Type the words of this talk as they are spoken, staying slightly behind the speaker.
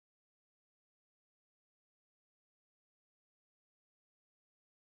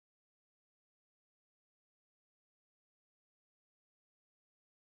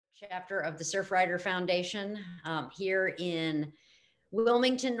chapter of the Surfrider Foundation here in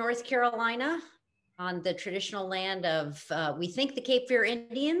Wilmington, North Carolina, on the traditional land of, we think, the Cape Fear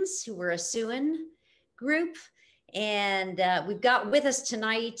Indians, who were a Siouan group. And we've got with us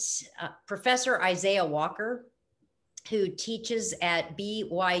tonight Professor Isaiah Walker, who teaches at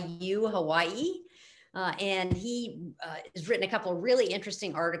BYU, Hawaii. And he has written a couple of really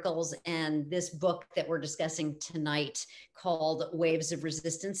interesting articles, and this book that we're discussing tonight called Waves of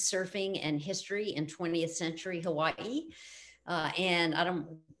Resistance, Surfing and History in 20th Century Hawaii. And I don't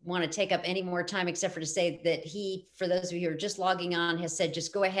want to take up any more time except for to say that he, for those of you who are just logging on, has said,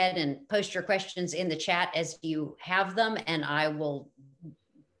 just go ahead and post your questions in the chat as you have them, and I will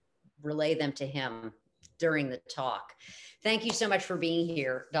relay them to him during the talk. Thank you so much for being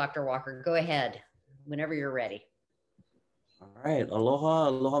here, Dr. Walker. Go ahead whenever you're ready. All right, aloha,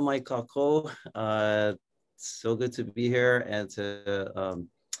 aloha mai kako. So good to be here and to,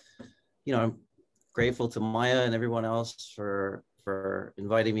 I'm grateful to Maya and everyone else for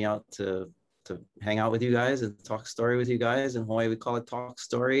inviting me out to hang out with you guys and talk story with you guys. In Hawaii, we call it talk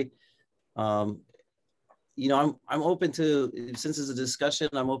story. I'm open to, since it's a discussion,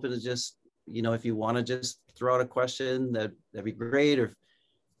 I'm open to just, if you want to just throw out a question, that'd be great. Or,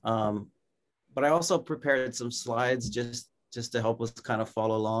 but I also prepared some slides just to help us kind of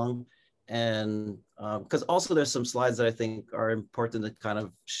follow along. And because also there's some slides that I think are important to kind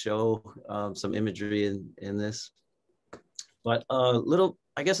of show some imagery in this. But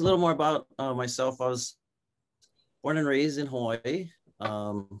I guess a little more about myself. I was born and raised in Hawaii.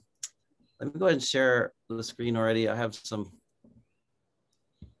 Let me go ahead and share the screen already. I have some.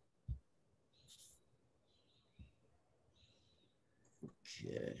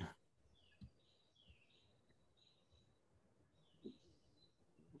 Okay.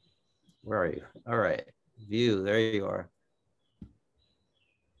 Where are you? All right, view, there you are.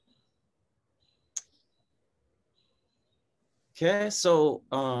 Okay, so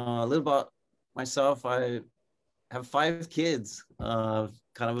a little about myself. I have 5 kids, kind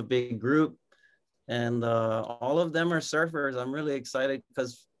of a big group, and all of them are surfers. I'm really excited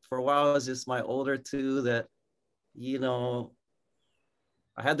because for a while it was just my older 2 that,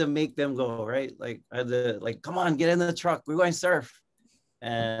 I had to make them go, right? Like I had to come on, get in the truck, we're going to surf.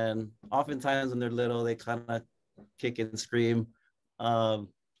 And oftentimes when they're little, they kind of kick and scream.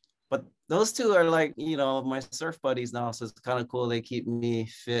 But those 2 are my surf buddies now. So it's kind of cool. They keep me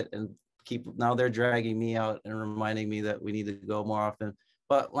fit and now they're dragging me out and reminding me that we need to go more often.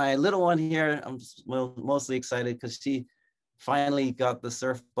 But my little one here, I'm mostly excited because she finally got the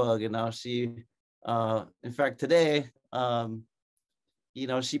surf bug. And now she, in fact, today,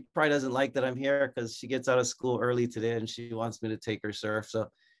 she probably doesn't like that I'm here because she gets out of school early today and she wants me to take her surf. So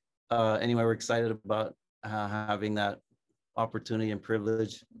anyway, we're excited about having that opportunity and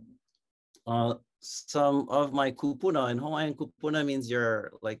privilege. Some of my kupuna, in Hawaiian, kupuna means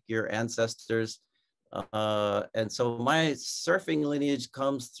your ancestors. And so my surfing lineage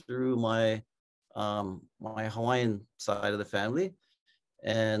comes through my Hawaiian side of the family.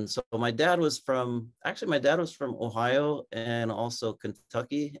 And so my dad was from Ohio and also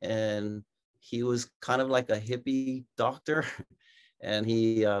Kentucky, and he was kind of like a hippie doctor. And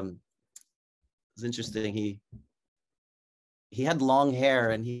he it's interesting, he had long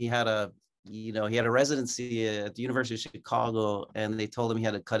hair, and he had a residency at the University of Chicago, and they told him he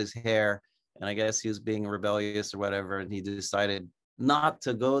had to cut his hair, and I guess he was being rebellious or whatever, and he decided not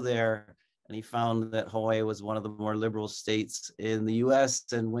to go there. And he found that Hawaii was one of the more liberal states in the US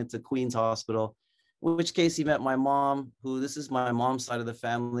and went to Queens Hospital, in which case he met my mom, who, this is my mom's side of the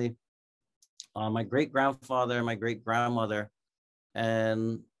family, my great-grandfather, my great-grandmother.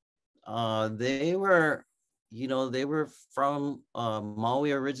 And they were from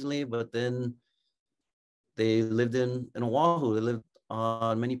Maui originally, but then they lived in Oahu. They lived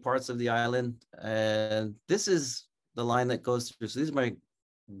on many parts of the island. And this is the line that goes through. So these are my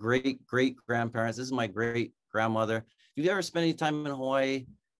great-great-grandparents. This is my great-grandmother. If you've ever spent any time in Hawaii,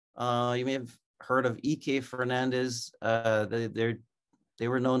 you may have heard of E.K. Fernandez. They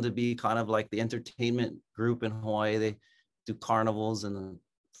were known to be kind of like the entertainment group in Hawaii. They do carnivals and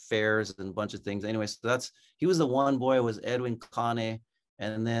fairs and a bunch of things. Anyway, so he was the one boy, was Edwin Kane,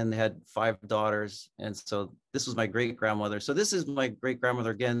 and then they had 5 daughters. And so this was my great-grandmother. So this is my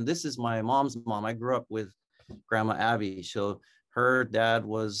great-grandmother again. This is my mom's mom. I grew up with Grandma Abby. So her dad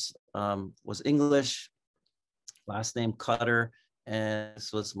was English, last name Cutter, and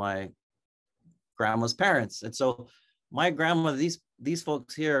this was my grandma's parents. And so my grandma, these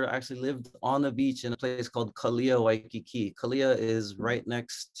folks here actually lived on the beach in a place called Kalia, Waikiki. Kalia is right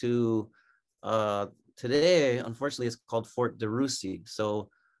next to, today, unfortunately, it's called Fort DeRussy. So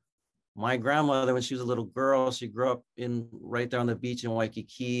My grandmother, when she was a little girl, she grew up right there on the beach in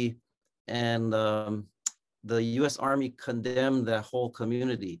Waikiki, and the U.S. Army condemned that whole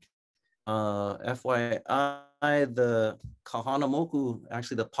community. FYI, the Kahanamoku,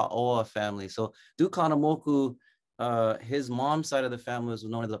 actually the Pa'oa family. So Duke Kahanamoku, his mom's side of the family was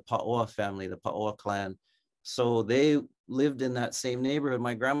known as the Pa'oa family, the Pa'oa clan. So they lived in that same neighborhood.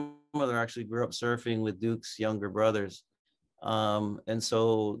 My grandmother actually grew up surfing with Duke's younger brothers. And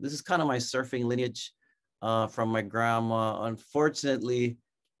so this is kind of my surfing lineage from my grandma. Unfortunately,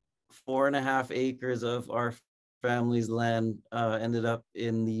 4.5 acres of our family's land ended up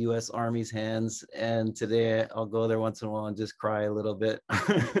in the U.S. Army's hands. And today I'll go there once in a while and just cry a little bit.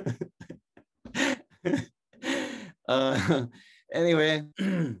 Anyway,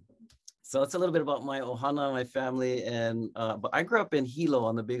 so it's a little bit about my ohana, my family, and but I grew up in Hilo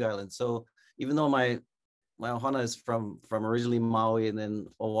on the Big Island. So even though my ohana is from originally Maui and then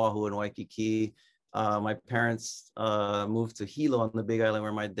Oahu and Waikiki, my parents moved to Hilo on the Big Island,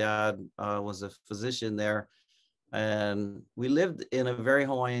 where my dad was a physician there, and we lived in a very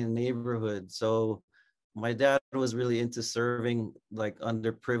Hawaiian neighborhood. So my dad was really into serving like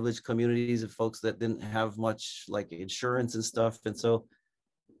underprivileged communities and folks that didn't have much like insurance and stuff. And so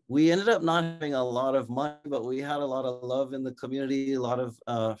we ended up not having a lot of money, but we had a lot of love in the community, a lot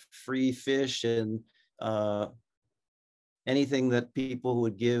of free fish and anything that people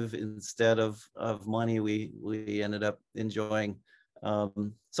would give instead of money, we ended up enjoying.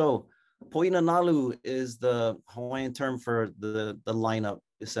 So Poina Nalu is the Hawaiian term for the lineup,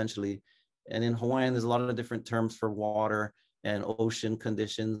 essentially. And in Hawaiian, there's a lot of different terms for water and ocean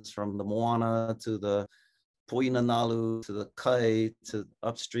conditions, from the moana to the Poina Nalu to the kai to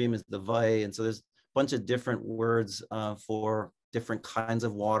upstream is the vai. And so there's a bunch of different words for different kinds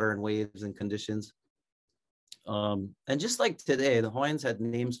of water and waves and conditions. And just like today, the Hawaiians had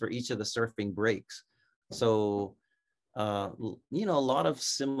names for each of the surfing breaks. So, you know, a lot of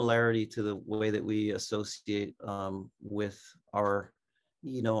similarity to the way that we associate with our,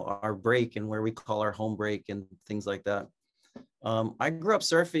 you know, our break and where we call our home break and things like that. I grew up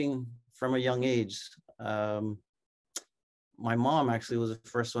surfing from a young age. My mom actually was the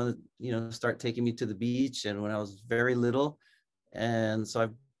first one to, you know, start taking me to the beach, and when I was very little. And so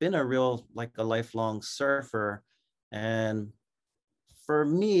I've been a real, like a lifelong surfer. And for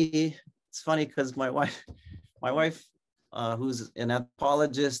me, it's funny because my wife, who's an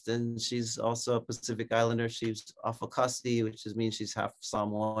anthropologist, and she's also a Pacific Islander. She's Afakasi, which means she's half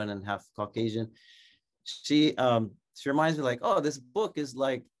Samoan and half Caucasian. She reminds me like, oh, this book is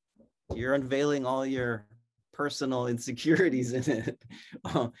like you're unveiling all your personal insecurities in it.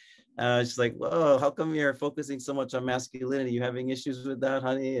 She's like, whoa, how come you're focusing so much on masculinity? You having issues with that,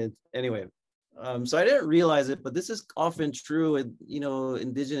 honey? And anyway, so I didn't realize it, but this is often true in, you know,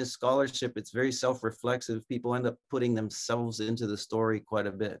 indigenous scholarship. It's very self-reflexive. People end up putting themselves into the story quite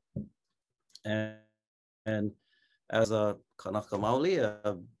a bit. And as a Kanaka Maoli,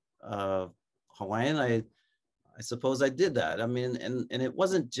 a Hawaiian, I suppose I did that. I mean, and it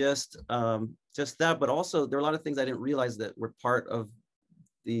wasn't just that, but also there were a lot of things I didn't realize that were part of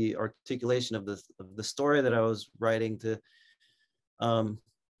the articulation of the story that I was writing. To,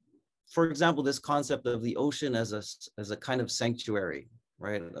 for example, this concept of the ocean as a kind of sanctuary,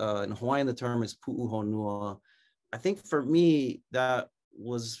 right? In Hawaiian, the term is pu'uhonua. I think for me that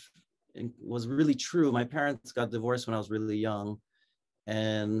was really true. My parents got divorced when I was really young,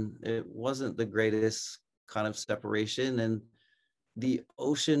 and it wasn't the greatest kind of separation, and the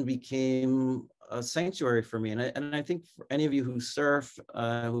ocean became a sanctuary for me. And I think for any of you who surf,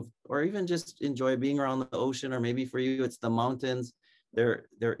 or even just enjoy being around the ocean, or maybe for you it's the mountains, there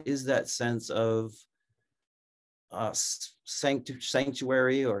is that sense of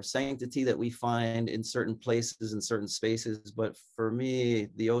sanctuary or sanctity that we find in certain places and certain spaces. But for me,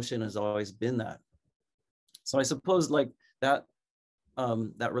 the ocean has always been that. So I suppose like that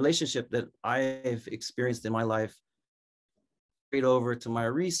that relationship that I've experienced in my life carried over to my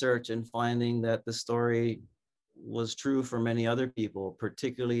research, and finding that the story was true for many other people,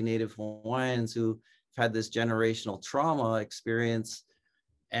 particularly Native Hawaiians who had this generational trauma experience,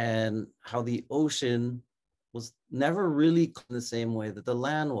 and how the ocean was never really the same way that the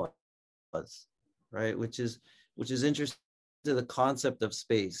land was, right? Which is interesting to the concept of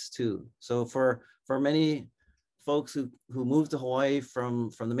space too. So for many folks who moved to Hawaii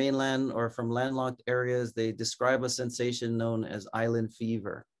from the mainland or from landlocked areas, they describe a sensation known as island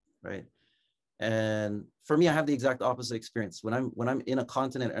fever, right? And for me, I have the exact opposite experience. When I'm in a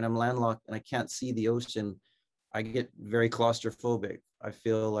continent and I'm landlocked and I can't see the ocean, I get very claustrophobic. I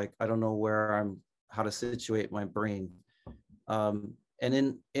feel like I don't know how to situate my brain.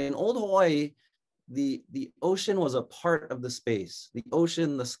 And in old Hawaii, the ocean was a part of the space. The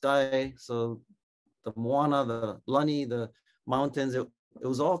ocean, the sky, so the moana, the lani, the mountains, it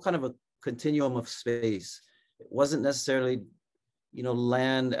was all kind of a continuum of space. It wasn't necessarily,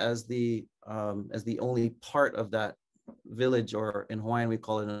 land as the only part of that village, or in Hawaiian we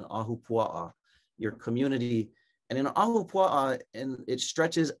call it an ahupua'a, your community. And in ahupua'a, and it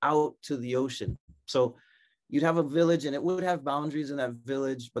stretches out to the ocean. So you'd have a village and it would have boundaries in that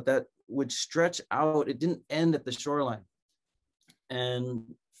village, but that would stretch out. It didn't end at the shoreline. And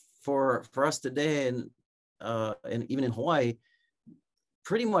for us today, and even in Hawaii,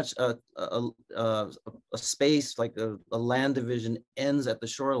 pretty much a space like a land division ends at the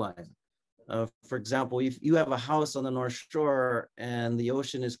shoreline. For example, if you have a house on the North Shore and the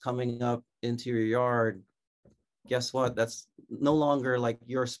ocean is coming up into your yard, guess what? That's no longer like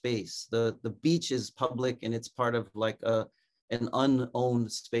your space. The beach is public and it's part of like an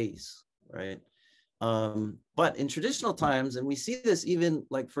unowned space, right? But in traditional times, and we see this even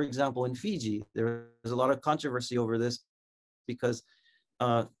like, for example, in Fiji, there's a lot of controversy over this because,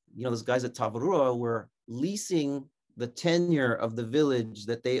 those guys at Tavarua were leasing the tenure of the village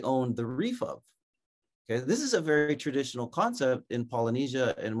that they owned the reef of. Okay, this is a very traditional concept in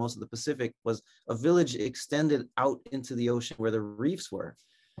Polynesia and most of the Pacific, was a village extended out into the ocean where the reefs were.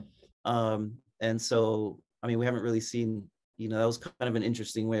 And so, we haven't really seen, that was kind of an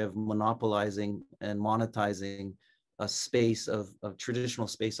interesting way of monopolizing and monetizing a space of traditional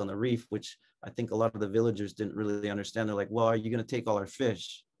space on the reef, which I think a lot of the villagers didn't really understand. They're like, well, are you going to take all our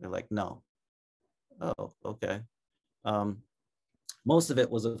fish? They're like, no. Oh, okay. Most of it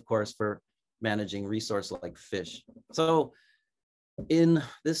was, of course, for managing resource like fish. So in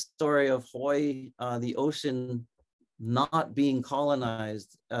this story of Hawaii, the ocean not being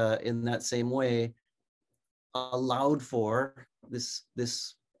colonized in that same way allowed for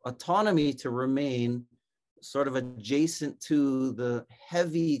this autonomy to remain sort of adjacent to the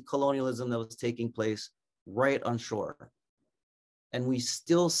heavy colonialism that was taking place right on shore. And we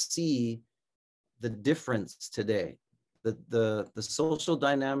still see the difference today. The social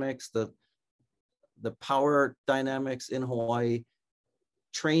dynamics, the power dynamics in Hawaii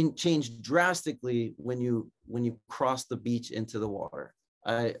changed drastically when you cross the beach into the water.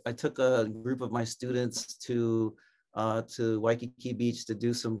 I took a group of my students to Waikiki Beach to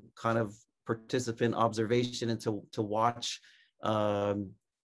do some kind of participant observation and to watch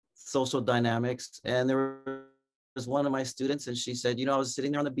social dynamics. And there was one of my students, and she said, I was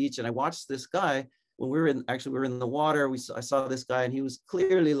sitting there on the beach and I watched this guy when we were in the water. I saw this guy, and he was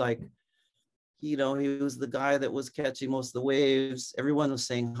clearly like, he was the guy that was catching most of the waves. Everyone was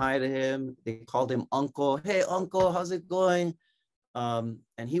saying hi to him. They called him Uncle. Hey, Uncle, how's it going? And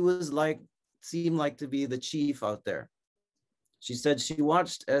he was like, seemed like to be the chief out there. She said she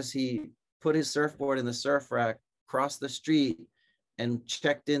watched as he put his surfboard in the surf rack, crossed the street, and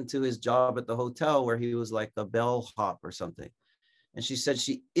checked into his job at the hotel where he was like a bellhop or something. And she said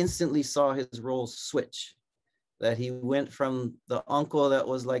she instantly saw his roles switch, that he went from the uncle that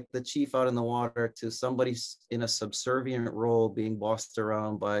was like the chief out in the water to somebody in a subservient role being bossed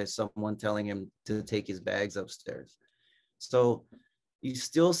around by someone telling him to take his bags upstairs. So you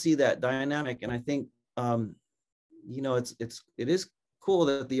still see that dynamic. And I think, it is cool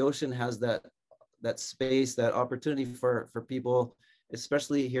that the ocean has that space, that opportunity for people,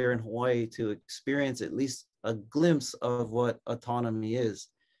 especially here in Hawaii, to experience at least a glimpse of what autonomy is.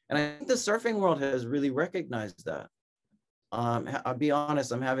 And I think the surfing world has really recognized that. I'll be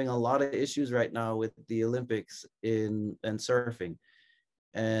honest, I'm having a lot of issues right now with the Olympics and surfing.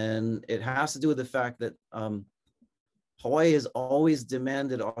 And it has to do with the fact that Hawaii has always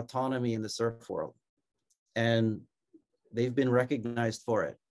demanded autonomy in the surf world. And they've been recognized for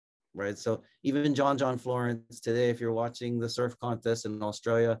it, right? So even John Florence today, if you're watching the surf contest in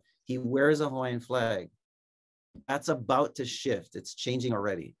Australia, he wears a Hawaiian flag. That's about to shift. It's changing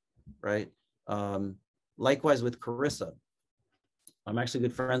already, right? Likewise with Carissa. I'm actually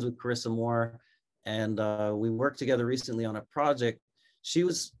good friends with Carissa Moore, and we worked together recently on a project. She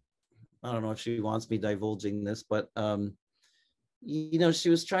was, I don't know if she wants me divulging this, but she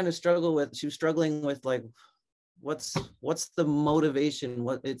was struggling with like, what's the motivation?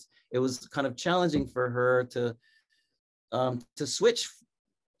 It was kind of challenging for her to switch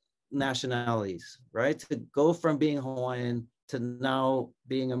nationalities, right? To go from being Hawaiian to now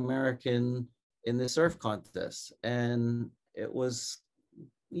being American in the surf contest. And it was,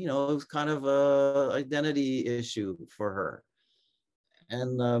 it was kind of a identity issue for her.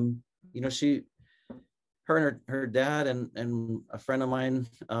 And, her dad and a friend of mine,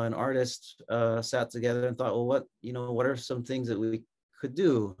 an artist, sat together and thought, well, what are some things that we could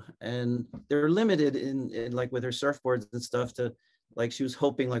do. And they're limited in like with her surfboards and stuff to like, she was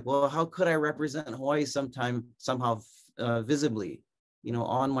hoping like, well, how could I represent Hawaii somehow visibly, you know,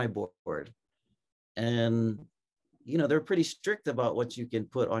 on my board? And, you know, they're pretty strict about what you can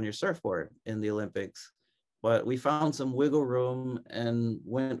put on your surfboard in the Olympics. But we found some wiggle room and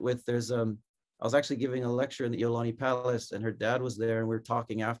went with, I was actually giving a lecture in the Iolani Palace, and her dad was there, and we were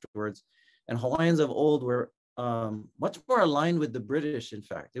talking afterwards. And Hawaiians of old were much more aligned with the British, in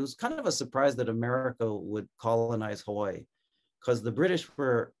fact. It was kind of a surprise that America would colonize Hawaii, because the British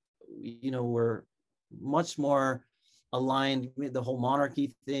were, you know, were much more aligned with the whole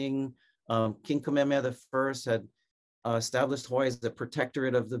monarchy thing. King Kamehameha I had established Hawaii as the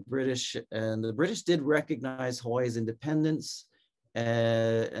protectorate of the British, and the British did recognize Hawaii's independence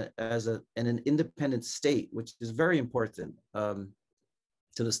as an independent state, which is very important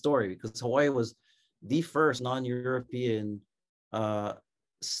to the story, because Hawaii was the first non-European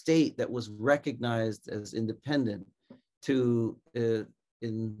state that was recognized as independent to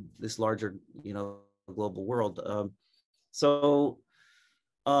in this larger, you know, global world. So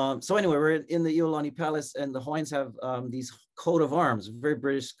anyway, we're in the Iolani Palace, and the Hawaiians have these coat of arms, very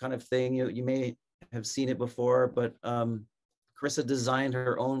British kind of thing. You may have seen it before, but Carissa designed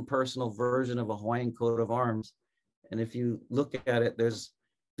her own personal version of a Hawaiian coat of arms. And if you look at it, there's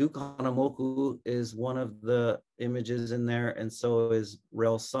Duke Hanamoku is one of the images in there, and so is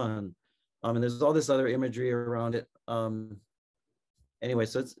Rel's son. And there's all this other imagery around it. Anyway,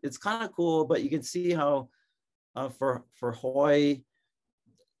 so it's kind of cool, but you can see how for Hawaii,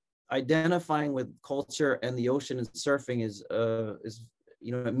 identifying with culture and the ocean and surfing is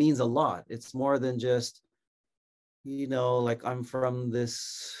you know, it means a lot. It's more than just, you know, like I'm from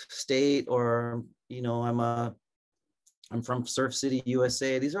this state, or, you know, I'm from Surf City,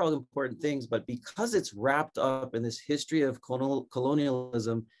 USA. These are all important things, but because it's wrapped up in this history of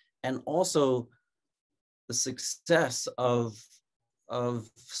colonialism, and also the success of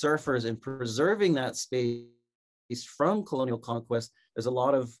surfers in preserving that space from colonial conquest, there's a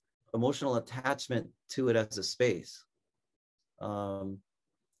lot of emotional attachment to it as a space. And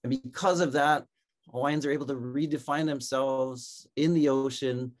because of that, Hawaiians are able to redefine themselves in the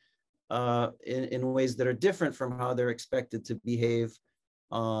ocean in ways that are different from how they're expected to behave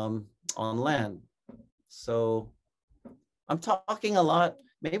on land. So I'm talking a lot.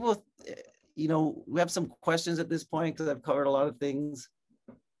 Maybe we'll, you know, we have some questions at this point because I've covered a lot of things.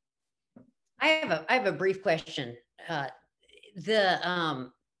 I have a brief question.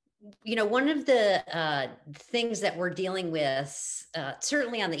 You know, one of the things that we're dealing with,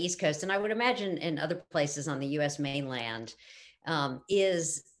 certainly on the East Coast, and I would imagine in other places on the U.S. mainland,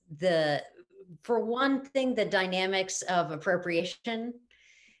 is for one thing, the dynamics of appropriation,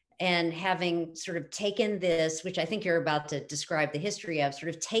 and having sort of taken this, which I think you're about to describe the history of, sort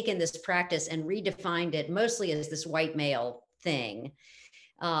of taken this practice and redefined it mostly as this white male thing.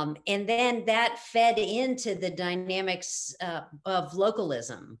 And then that fed into the dynamics of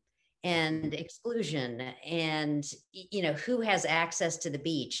localism and exclusion, and, you know, who has access to the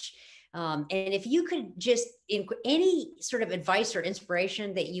beach. And if you could just, any sort of advice or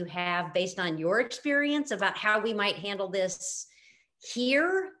inspiration that you have based on your experience about how we might handle this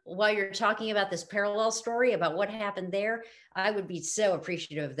here while you're talking about this parallel story about what happened there, I would be so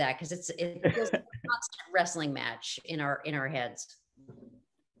appreciative of that, because it feels like a constant wrestling match in our heads.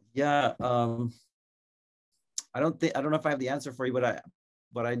 Yeah, I don't know if I have the answer for you,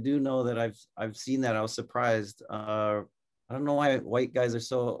 but I do know that I've seen that. I was surprised. I don't know why white guys are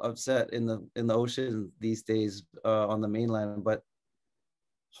so upset in the ocean these days on the mainland, but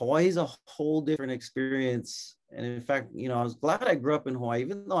Hawaii's a whole different experience. And in fact, you know, I was glad I grew up in Hawaii,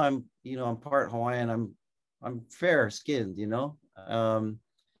 even though I'm part Hawaiian. I'm fair skinned, you know.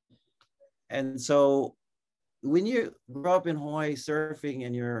 And so when you grow up in Hawaii surfing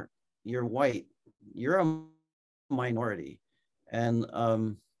and you're white, you're a minority, and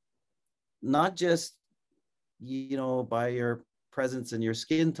not just, you know, by your presence and your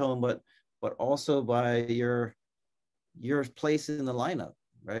skin tone, but also by your place in the lineup,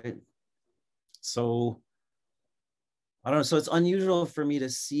 right? So I don't know. So it's unusual for me to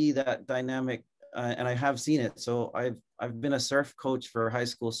see that dynamic, and I have seen it. So I've been a surf coach for high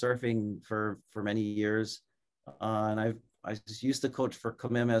school surfing for many years, and I just used to coach for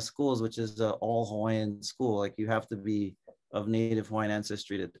Kamehameha schools, which is an all Hawaiian school. Like, you have to be of Native Hawaiian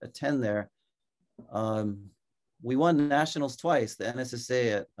ancestry to attend there. We won nationals twice, the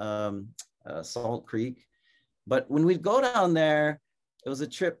NSSA at Salt Creek. But when we'd go down there, it was a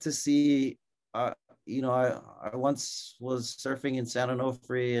trip to see, you know, I once was surfing in San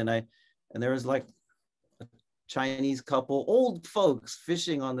Onofre, and there was like a Chinese couple, old folks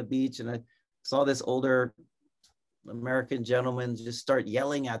fishing on the beach. And I saw this older American gentleman just start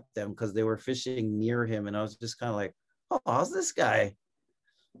yelling at them because they were fishing near him. And I was just kind of like, oh, how's this guy?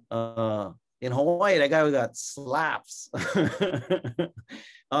 In Hawaii, that guy got slaps.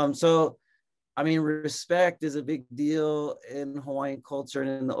 So, I mean, respect is a big deal in Hawaiian culture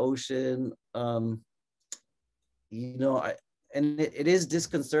and in the ocean. You know, it is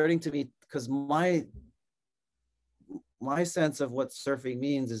disconcerting to me because my sense of what surfing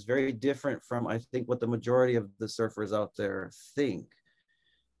means is very different from, I think, what the majority of the surfers out there think.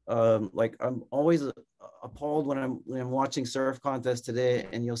 Like, I'm always appalled when I'm watching surf contests today,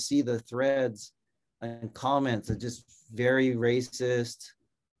 and you'll see the threads and comments are just very racist,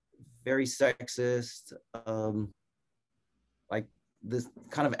 very sexist, like this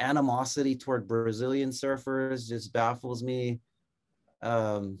kind of animosity toward Brazilian surfers just baffles me.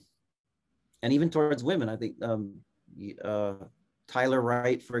 And even towards women, I think Tyler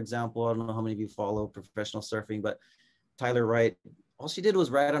Wright, for example, I don't know how many of you follow professional surfing, but Tyler Wright, all she did was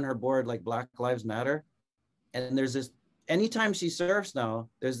write on her board like Black Lives Matter. And there's this, anytime she surfs now,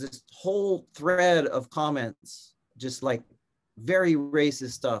 there's this whole thread of comments, just like very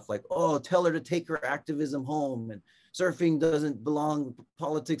racist stuff, like, oh, tell her to take her activism home, and surfing doesn't belong,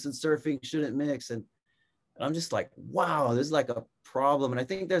 politics and surfing shouldn't mix. And I'm just like, wow, there's like a problem. And I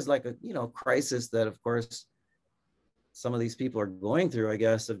think there's like a, you know, crisis that, of course, some of these people are going through, I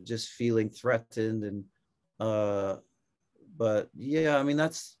guess, of just feeling threatened. And but yeah, I mean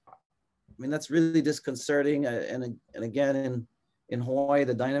that's really disconcerting. And again, in Hawaii,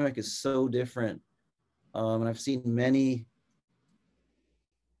 the dynamic is so different. And I've seen many,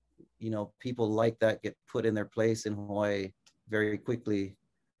 you know, people like that get put in their place in Hawaii very quickly.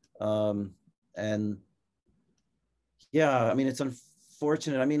 And yeah, I mean, it's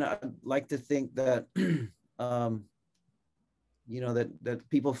unfortunate. I mean, I'd like to think that, you know, that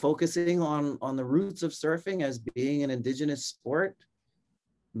people focusing on the roots of surfing as being an indigenous sport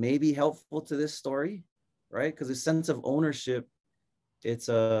may be helpful to this story, right? Because a sense of ownership, it's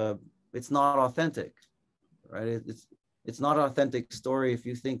not authentic, right? It's not an authentic story if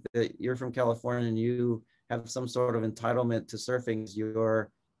you think that you're from California and you have some sort of entitlement to surfing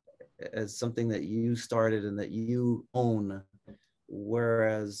as something that you started and that you own,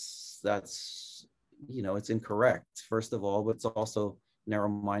 whereas that's, you know, it's incorrect, first of all, but it's also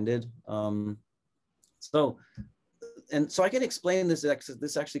narrow-minded. So I can explain this.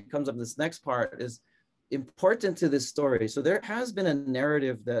 This actually comes up. This next part is important to this story. So there has been a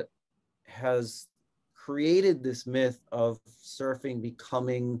narrative that has created this myth of surfing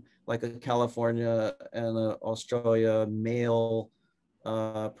becoming like a California and a Australia male,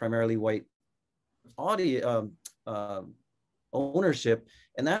 primarily white ownership.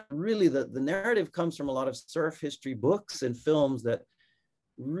 And that really, the narrative comes from a lot of surf history books and films that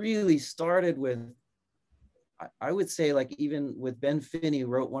really started with, I would say, like, even with Ben Finney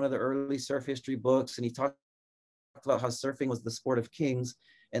wrote one of the early surf history books, and he talked about how surfing was the sport of kings,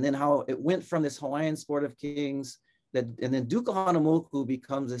 and then how it went from this Hawaiian sport of kings and then Duka Hanamoku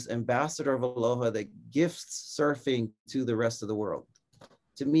becomes this ambassador of aloha that gifts surfing to the rest of the world.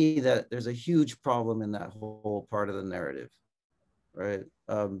 To me, that there's a huge problem in that whole part of the narrative, right?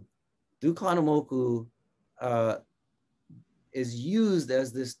 Duka Hanamoku is used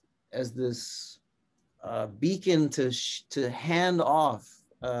as this beacon to hand off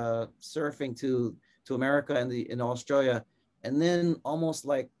surfing to America and in Australia, and then almost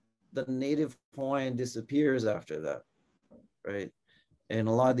like the native Hawaiian disappears after that, right? And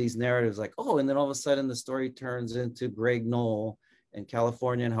a lot of these narratives, like, oh, and then all of a sudden the story turns into Greg Knoll and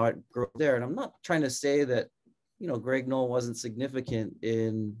California and how it grew there. And I'm not trying to say that, you know, Greg Knoll wasn't significant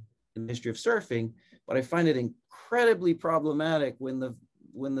in the history of surfing, but I find it incredibly problematic when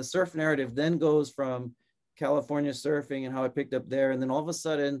the surf narrative then goes from California surfing and how it picked up there, and then all of a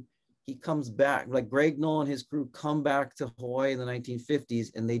sudden he comes back, like Greg Knoll and his crew come back to Hawaii in the 1950s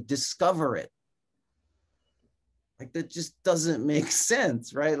and they discover it. Like, that just doesn't make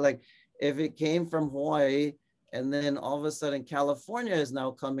sense, right? Like, if it came from Hawaii and then all of a sudden California is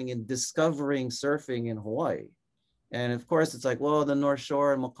now coming and discovering surfing in Hawaii. And of course it's like, well, the North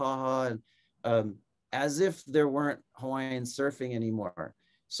Shore and Makaha, and as if there weren't Hawaiian surfing anymore.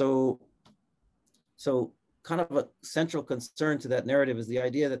 So kind of a central concern to that narrative is the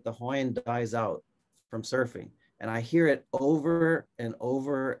idea that the Hawaiian dies out from surfing. And I hear it over and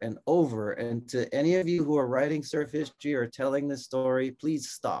over and over. And to any of you who are writing surf history or telling this story, please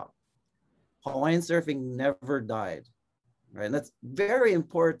stop. Hawaiian surfing never died, right? And that's very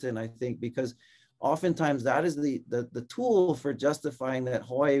important, I think, because oftentimes that is the tool for justifying that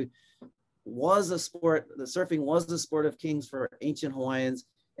Hawaii was a sport, the surfing was the sport of kings for ancient Hawaiians.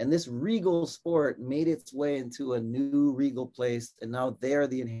 And this regal sport made its way into a new regal place. And now they're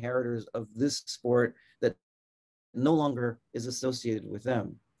the inheritors of this sport that no longer is associated with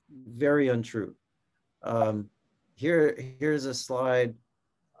them. Very untrue. Here's a slide.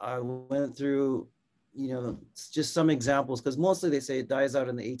 I went through, just some examples, because mostly they say it dies out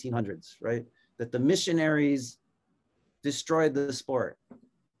in the 1800s, right? That the missionaries destroyed the sport.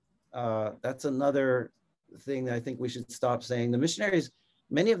 That's another thing that I think we should stop saying. The missionaries,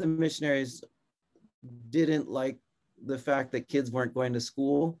 many of the missionaries didn't like the fact that kids weren't going to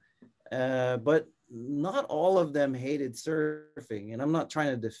school, but not all of them hated surfing. And I'm not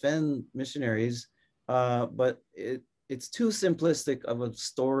trying to defend missionaries, but it's too simplistic of a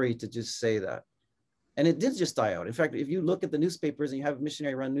story to just say that. And it did just die out. In fact, if you look at the newspapers and you have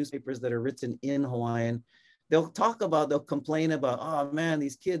missionary run newspapers that are written in Hawaiian, they'll complain about, oh man,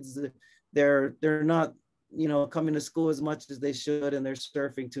 these kids, they're not, coming to school as much as they should, and they're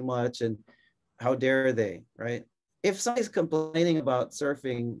surfing too much, and how dare they, right? If somebody's complaining about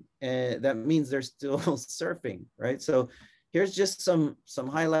surfing, that means they're still surfing, right? So here's just some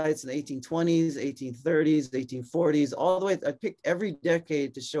highlights in the 1820s, 1830s, 1840s, all the way. I picked every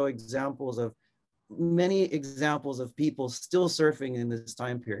decade to show many examples of people still surfing in this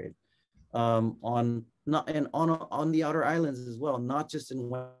time period, on the outer islands as well, not just in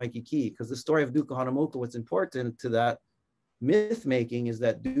Waikiki, because the story of Duke Kahanamoku, what's important to that myth making is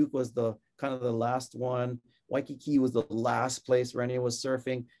that Duke was the kind of the last one. Waikiki was the last place where anyone was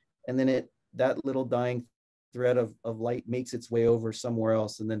surfing, and then that little dying thread of light makes its way over somewhere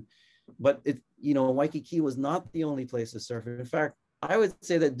else, and then, but Waikiki was not the only place to surf. In fact, I would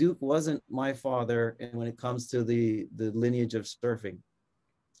say that Duke wasn't my father when it comes to the lineage of surfing.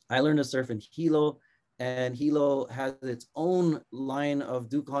 I learned to surf in Hilo, and Hilo has its own line of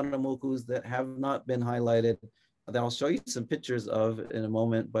Duke Hanamokus that have not been highlighted, that I'll show you some pictures of in a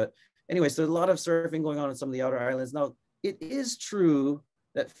moment. But anyway, so there's a lot of surfing going on in some of the outer islands. Now, it is true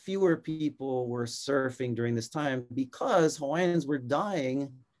that fewer people were surfing during this time because Hawaiians were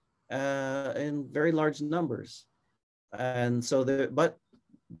dying in very large numbers. And so but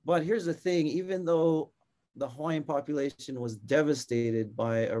here's the thing, even though the Hawaiian population was devastated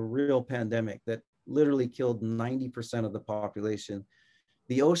by a real pandemic that literally killed 90% of the population,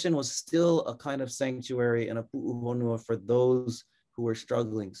 the ocean was still a kind of sanctuary and a pu'uhonua for those who were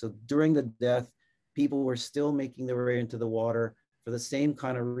struggling. So during the death, people were still making their way into the water for the same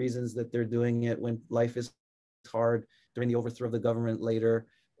kind of reasons that they're doing it when life is hard, during the overthrow of the government later,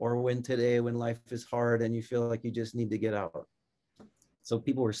 or when life is hard and you feel like you just need to get out. So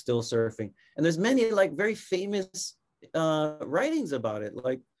people were still surfing. And there's many very famous writings about it.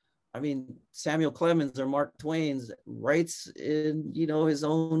 Samuel Clemens or Mark Twain's writes in, his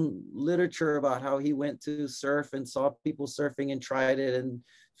own literature about how he went to surf and saw people surfing and tried it and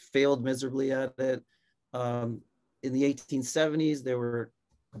failed miserably at it. In the 1870s, there were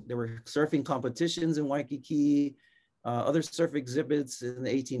surfing competitions in Waikiki, other surf exhibits in the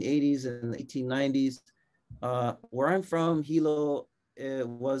 1880s and the 1890s. Where I'm from, Hilo, it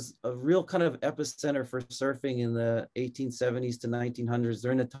was a real kind of epicenter for surfing in the 1870s to 1900s,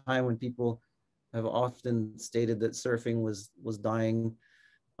 during a time when people have often stated that surfing was dying.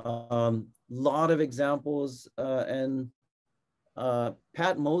 Lot of examples, and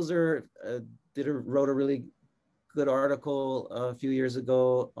Pat Moser wrote a really good article a few years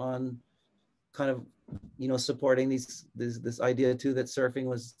ago on kind of supporting this idea too, that surfing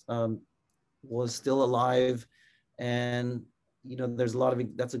was still alive. And there's a lot of,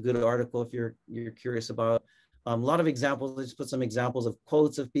 that's a good article if you're curious about. A lot of examples. I just put some examples of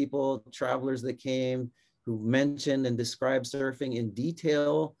quotes of people, travelers that came, who mentioned and described surfing in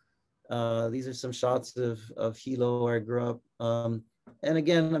detail. These are some shots of Hilo, where I grew up. And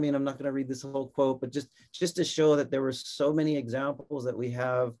again, I'm not going to read this whole quote, but just to show that there were so many examples that we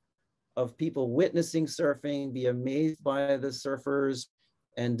have of people witnessing surfing, be amazed by the surfers,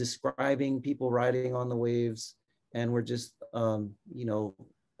 and describing people riding on the waves. And we're just,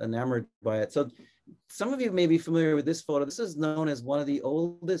 enamored by it. So some of you may be familiar with this photo. This is known as one of the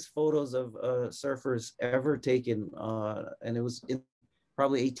oldest photos of surfers ever taken. And it was in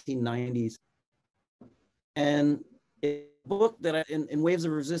probably 1890s. And a book that in Waves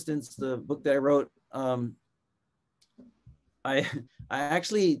of Resistance, the book that I wrote, I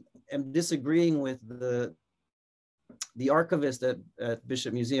actually am disagreeing with the archivist at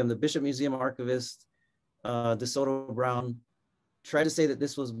Bishop Museum. The Bishop Museum archivist, DeSoto Brown, tried to say that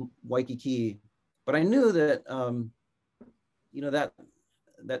this was Waikiki, but I knew that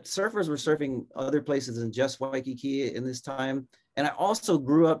that surfers were surfing other places than just Waikiki in this time. And I also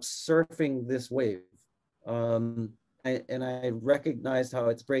grew up surfing this wave. And I recognized how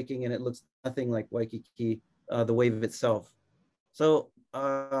it's breaking and it looks nothing like Waikiki, the wave itself. So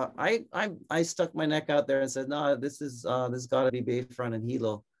I stuck my neck out there and said, no, this got to be Bayfront and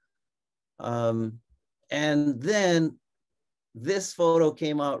Hilo. And then this photo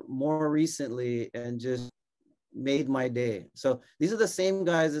came out more recently and just made my day. So these are the same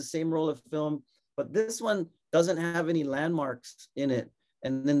guys, the same roll of film, but this one doesn't have any landmarks in it.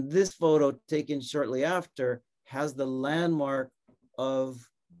 And then this photo taken shortly after has the landmark of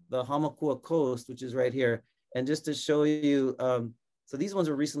the Hamakua coast, which is right here. And just to show you, so these ones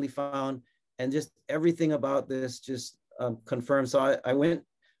were recently found, and just everything about this just confirmed. So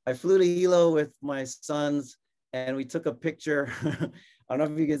I flew to Hilo with my sons, and we took a picture. I don't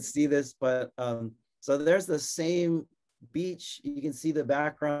know if you can see this, but so there's the same beach. You can see the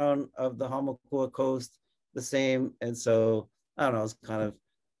background of the Hamakua coast, the same. And so I don't know, I was kind of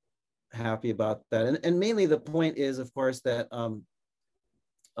happy about that. And mainly the point is, of course, that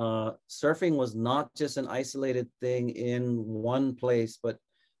surfing was not just an isolated thing in one place, but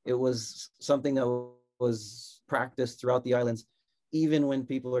it was something that was practiced throughout the islands, even when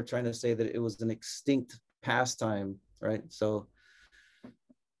people are trying to say that it was an extinct pastime, right? So,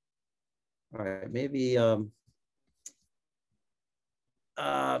 all right, maybe I'll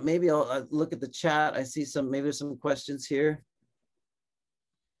look at the chat. I see maybe there's some questions here.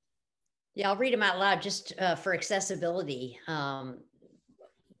 Yeah, I'll read them out loud just for accessibility.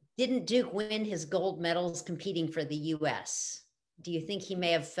 Didn't Duke win his gold medals competing for the U.S.? Do you think he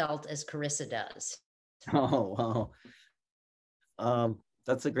may have felt as Carissa does? Oh, wow.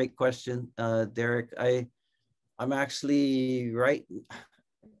 That's a great question, Derek. I'm actually right.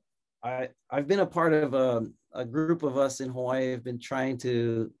 I've been a part of a group of us in Hawaii. Have been trying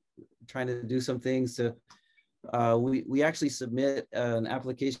to do some things to. We actually submit an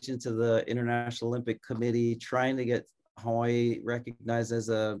application to the International Olympic Committee, trying to get Hawaii recognized as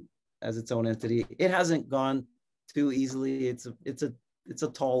its own entity. It hasn't gone too easily. It's a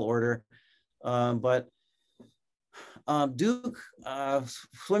tall order, but Duke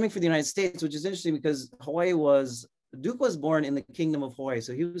swimming for the United States, which is interesting because Duke was born in the Kingdom of Hawaii.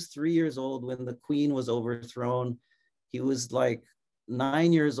 So he was 3 years old when the Queen was overthrown. He was like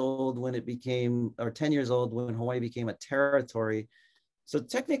 9 years old when it became, or 10 years old when Hawaii became a territory. So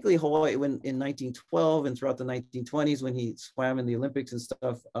technically Hawaii, when in 1912 and throughout the 1920s, when he swam in the Olympics and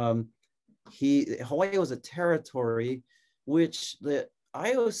stuff, Hawaii was a territory, which the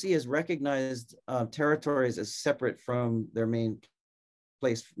IOC has recognized territories as separate from their main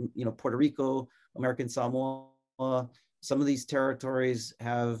place. You know, Puerto Rico, American Samoa, some of these territories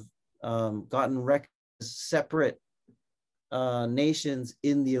have gotten recognized as separate nations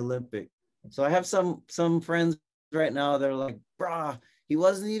in the Olympic. So I have some friends right now, they're like, brah, he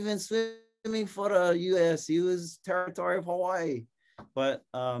wasn't even swimming for the US, he was territory of Hawaii. But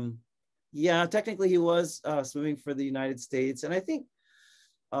yeah, technically he was swimming for the United States. And I think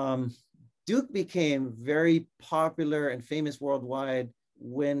Duke became very popular and famous worldwide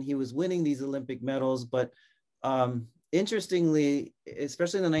when he was winning these Olympic medals. But interestingly,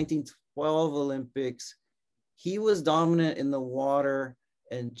 especially in the 1912 Olympics, he was dominant in the water,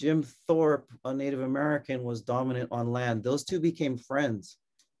 and Jim Thorpe, a Native American, was dominant on land. Those two became friends.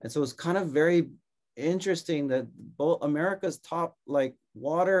 And so it's kind of very interesting that both America's top like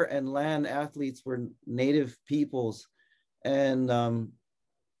water and land athletes were Native peoples, and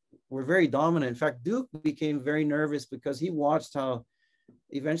were very dominant. In fact, Duke became very nervous because he watched how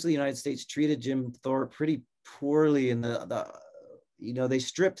eventually the United States treated Jim Thorpe pretty poorly, and they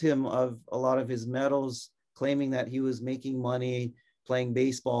stripped him of a lot of his medals, claiming that he was making money playing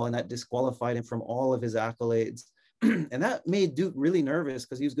baseball, and that disqualified him from all of his accolades. And that made Duke really nervous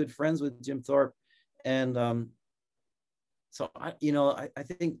because he was good friends with Jim Thorpe. And so I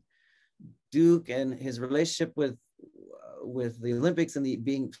think Duke and his relationship with the Olympics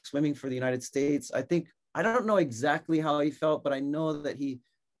and swimming for the United States, I don't know exactly how he felt, but I know that he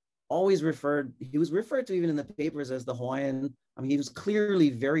was referred to even in the papers as the Hawaiian. I mean, he was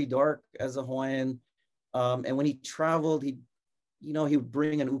clearly very dark as a Hawaiian. And when he traveled, he would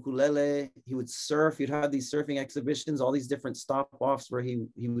bring an ukulele, he would surf, he'd have these surfing exhibitions, all these different stop-offs where he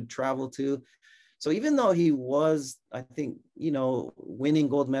would travel to. So even though he was, I think, winning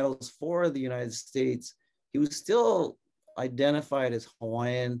gold medals for the United States, he was still identified as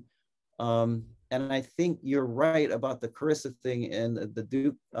Hawaiian. And I think you're right about the Carissa thing and the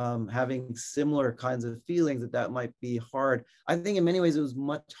Duke having similar kinds of feelings, that might be hard. I think in many ways it was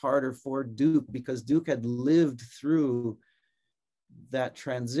much harder for Duke because Duke had lived through that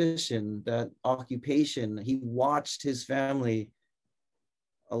transition, that occupation. He watched his family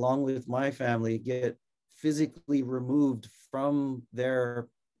along with my family, get physically removed from their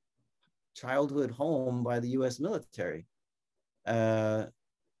childhood home by the US military.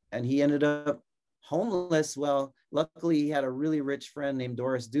 And he ended up homeless. Well, luckily he had a really rich friend named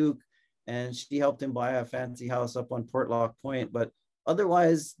Doris Duke, and she helped him buy a fancy house up on Portlock Point. But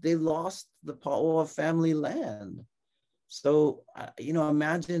otherwise, they lost the Paoa family land. So,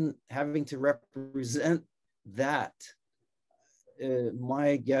 imagine having to represent that.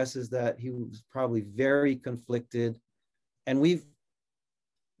 My guess is that he was probably very conflicted. And these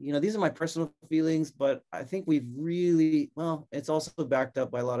are my personal feelings, but I think we've really, well, it's also backed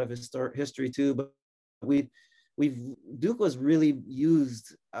up by a lot of history too, but Duke was really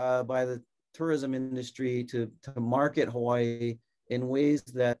used by the tourism industry to market Hawaii in ways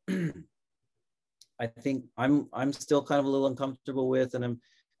that I think I'm still kind of a little uncomfortable with, and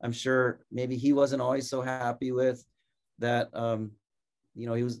I'm sure maybe he wasn't always so happy with that. He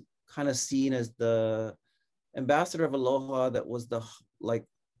was kind of seen as the ambassador of aloha that was the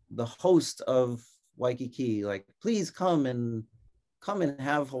host of Waikiki. Like, please come and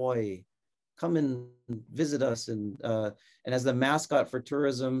have Hawaii, come and visit us, and as the mascot for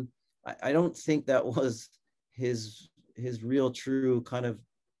tourism. I don't think that was his real true kind of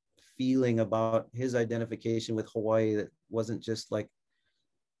feeling about his identification with Hawaii. That wasn't just like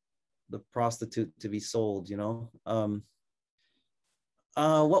the prostitute to be sold,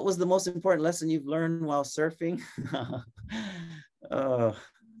 what was the most important lesson you've learned while surfing?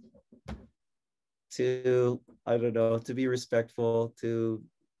 To be respectful, to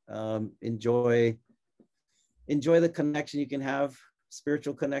enjoy the connection you can have,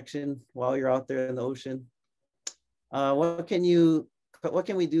 spiritual connection while you're out there in the ocean. What can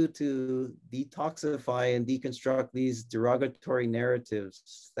we do to detoxify and deconstruct these derogatory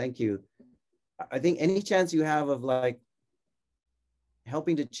narratives? Thank you. I think any chance you have of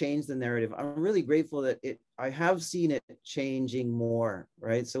helping to change the narrative, I'm really grateful that I have seen it changing more,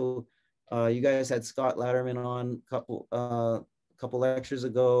 right? So you guys had Scott Latterman on a couple lectures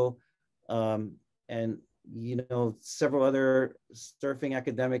ago, and several other surfing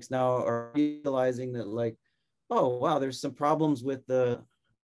academics now are realizing that oh wow, there's some problems with the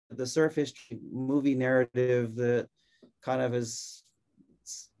surf history movie narrative that kind of is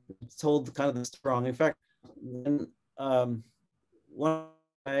told kind of the strong. In fact, when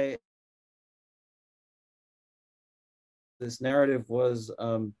this narrative was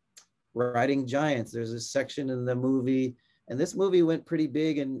Riding Giants. There's a section in the movie, and this movie went pretty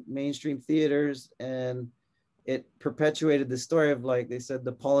big in mainstream theaters, and it perpetuated the story of, they said,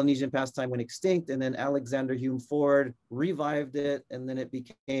 the Polynesian pastime went extinct, and then Alexander Hume Ford revived it, and then it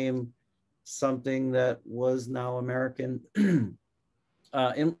became something that was now American.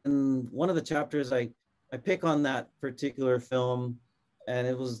 In one of the chapters, I pick on that particular film, and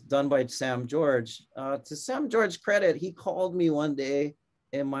it was done by Sam George. To Sam George's credit, he called me one day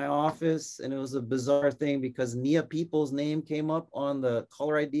in my office, and it was a bizarre thing because Nia Peoples' name came up on the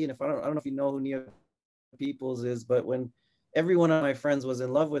caller ID. And I don't know if you know who Nia Peoples is, but when every one of my friends was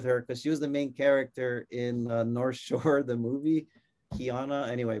in love with her because she was the main character in North Shore, the movie, Kiana.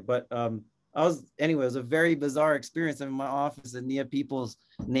 Anyway, but it was a very bizarre experience. I'm in my office and Nia Peoples'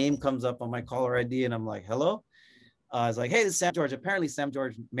 name comes up on my caller ID, and I'm like, hello? I was like, hey, this is Sam George. Apparently Sam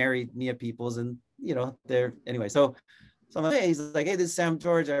George married Nia Peoples, and they're anyway. So I'm like, hey, he's like, hey, this is Sam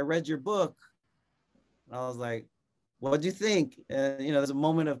George. I read your book. And I was like, what'd you think? And there's a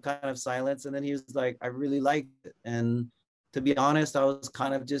moment of kind of silence, and then he was like, I really liked it. And to be honest, I was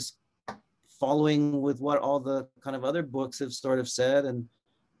kind of just following with what all the kind of other books have sort of said, and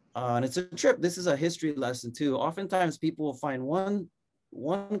it's a trip. This is a history lesson too. Oftentimes people will find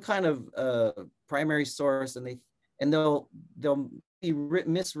one kind of primary source, and they'll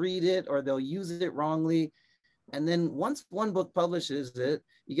misread it, or they'll use it wrongly. And then once one book publishes it,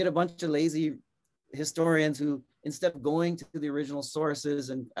 you get a bunch of lazy historians who, instead of going to the original sources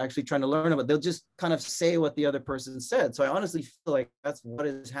and actually trying to learn about it, they'll just kind of say what the other person said. So I honestly feel like that's what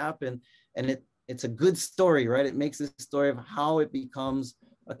has happened. And it's a good story, right? It makes this story of how it becomes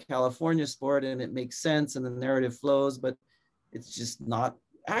a California sport, and it makes sense, and the narrative flows, but it's just not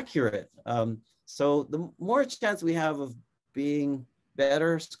accurate. So the more chance we have of being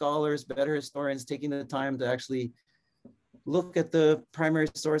better scholars, better historians, taking the time to actually look at the primary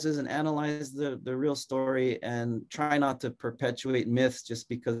sources and analyze the real story, and try not to perpetuate myths just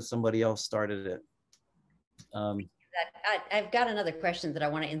because somebody else started it. I've got another question that I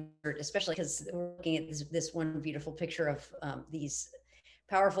want to insert, especially because we're looking at this one beautiful picture of these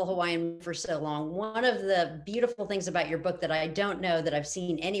powerful Hawaiian for so long. One of the beautiful things about your book that I don't know that I've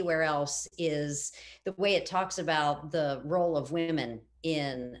seen anywhere else is the way it talks about the role of women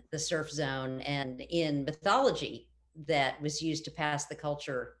in the surf zone and in mythology that was used to pass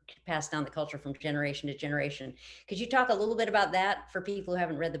down the culture from generation to generation. Could you talk a little bit about that for people who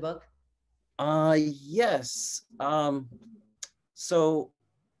haven't read the book? Yes. So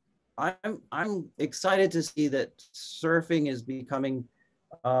I'm excited to see that surfing is becoming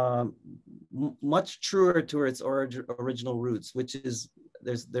much truer to its original roots, which is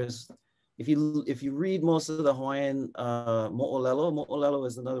there's if you read most of the Hawaiian mo'olelo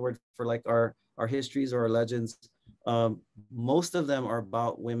is another word for like our histories or our legends. Most of them are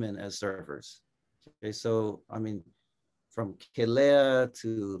about women as surfers. Okay, so I mean, from Kelea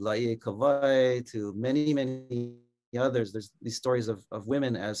to Laie Kawai to many others, there's these stories of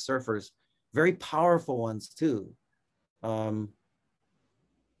women as surfers, very powerful ones too. I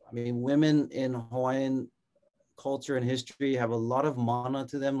mean, women in Hawaiian culture and history have a lot of mana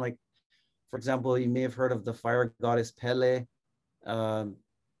to them. Like, for example, you may have heard of the fire goddess Pele. Um,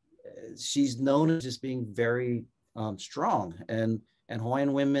 she's known as just being very strong, and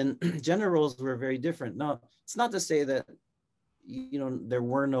Hawaiian women gender roles were very different. Now, it's not to say that there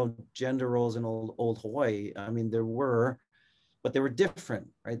were no gender roles in old Hawaii. I mean, there were, but they were different,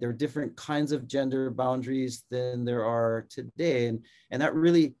 right? There were different kinds of gender boundaries than there are today, and that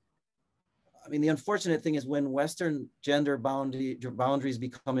really, I mean, the unfortunate thing is when Western gender boundaries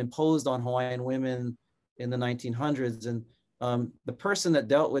become imposed on Hawaiian women in the 1900s, and the person that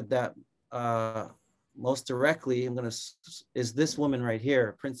dealt with that most directly, is this woman right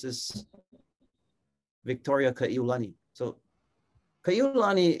here, Princess Victoria Kaiulani. So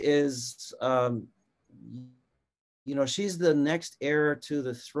Kaiulani is, she's the next heir to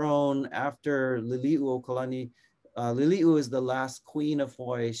the throne after Liliuokalani. Liliu is the last queen of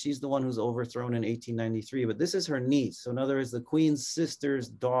Hawaii. She's the one who's overthrown in 1893, but this is her niece. So in other words, the queen's sister's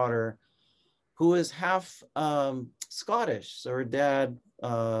daughter, who is half Scottish. So her dad,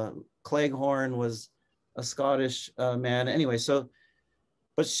 Cleghorn, was a Scottish man. Anyway, so,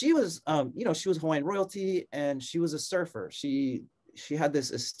 but she was, she was Hawaiian royalty, and she was a surfer. She had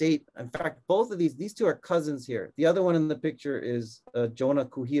this estate. In fact, both of these two are cousins here. The other one in the picture is Jonah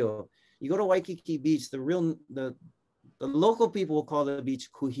Kuhio. You go to Waikiki Beach, the local people will call the beach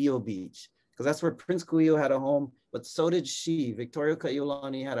Kuhio Beach, because that's where Prince Kuhio had a home, but so did she. Victoria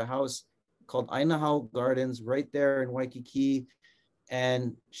Kaiulani had a house called Ainahau Gardens right there in Waikiki,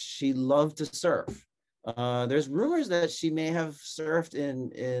 and she loved to surf. There's rumors that she may have surfed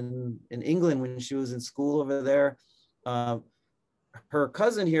in England when she was in school over there. Her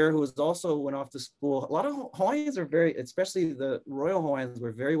cousin here, who was also went off to school. A lot of Hawaiians are especially the Royal Hawaiians,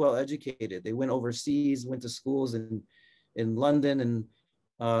 were very well educated. They went overseas, went to schools in London,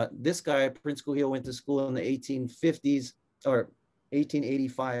 and this guy, Prince Kuhio, went to school in the 1850s or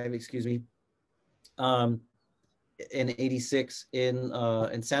 1885, excuse me, in 86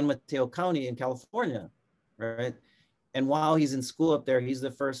 in San Mateo County in California, right? And while he's in school up there, he's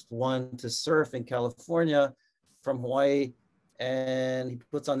the first one to surf in California from Hawaii. And he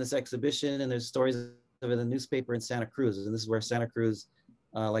puts on this exhibition, and there's stories of it in the newspaper in Santa Cruz. And this is where Santa Cruz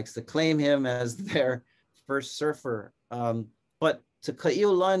likes to claim him as their first surfer. But to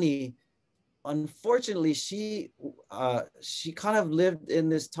Kaiulani, unfortunately, she kind of lived in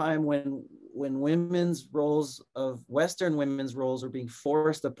this time when women's roles of Western women's roles were being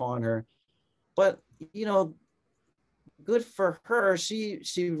forced upon her. But, good for her, she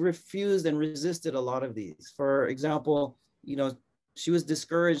refused and resisted a lot of these. For example, she was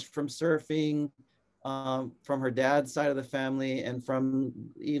discouraged from surfing from her dad's side of the family and from,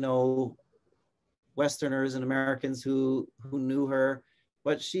 Westerners and Americans who knew her,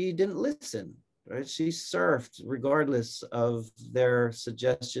 but she didn't listen, right? She surfed regardless of their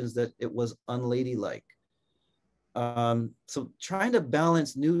suggestions that it was unladylike. So trying to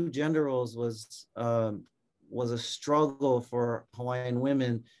balance new gender roles was a struggle for Hawaiian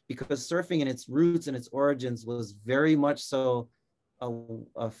women, because surfing in its roots and its origins was very much so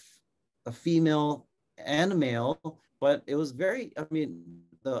a female and male, but it was very, I mean,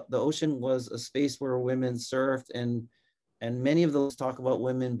 the ocean was a space where women surfed, and many of those talk about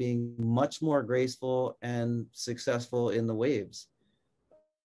women being much more graceful and successful in the waves.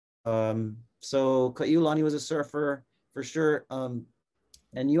 So Kaiulani was a surfer for sure.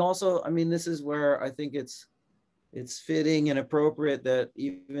 And you also, I mean, this is where I think it's fitting and appropriate that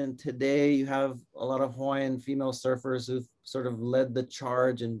even today you have a lot of Hawaiian female surfers who've sort of led the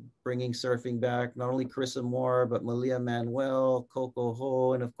charge in bringing surfing back. Not only Carissa Moore, but Malia Manuel, Coco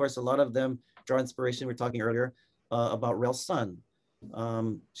Ho, and of course, a lot of them draw inspiration. We were talking earlier about Rel Sun.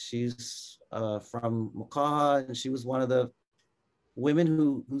 She's from Mokaha, and she was one of the women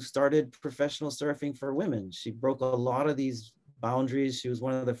who started professional surfing for women. She broke a lot of these boundaries. She was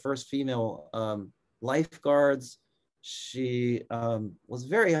one of the first female lifeguards. She was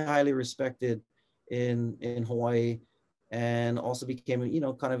very highly respected in Hawaii, and also became, you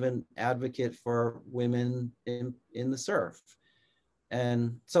know, kind of an advocate for women in the surf.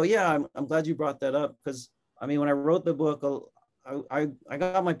 And so, yeah, I'm glad you brought that up, because I mean, when I wrote the book, I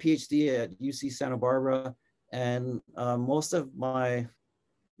got my PhD at UC Santa Barbara, and most of my,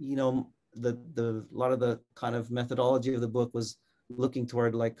 you know, the lot of the kind of methodology of the book was looking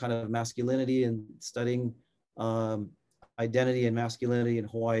toward like kind of masculinity and studying identity and masculinity in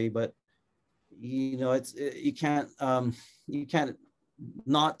Hawaii. But you know, you can't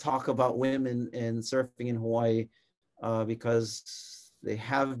not talk about women and surfing in Hawaii, because they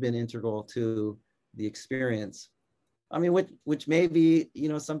have been integral to the experience. I mean, which may be, you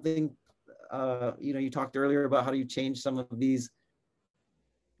know, something, you know, you talked earlier about how do you change some of these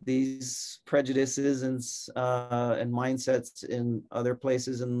prejudices and mindsets in other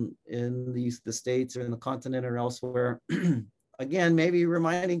places in the States or in the continent or elsewhere. Again, maybe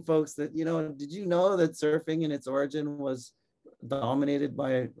reminding folks that, you know, did you know that surfing in its origin was dominated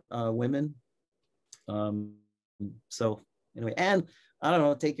by women? So anyway, and I don't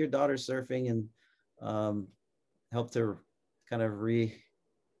know, take your daughter surfing and help to kind of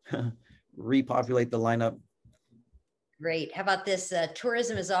repopulate the lineup. Great. How about this?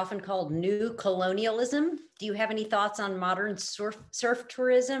 Tourism is often called new colonialism. Do you have any thoughts on modern surf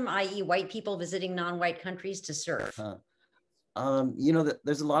tourism, i.e. white people visiting non-white countries to surf? You know,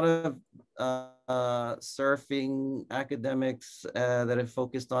 there's a lot of surfing academics that have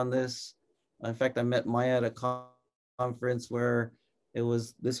focused on this. In fact, I met Maya at a conference where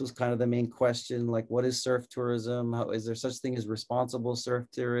this was kind of the main question, like, what is surf tourism? How is there such thing as responsible surf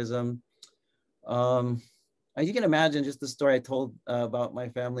tourism? As you can imagine, just the story I told about my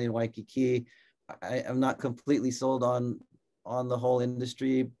family in Waikiki, I am not completely sold on the whole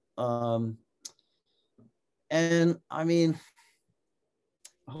industry. And I mean,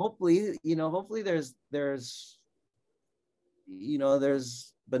 hopefully, you know, hopefully there's you know,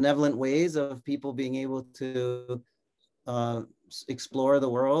 there's benevolent ways of people being able to explore the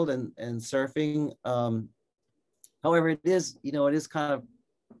world and surfing. However, it is, you know, it is kind of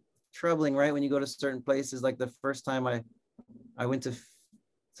troubling, right? When you go to certain places, like the first time I went to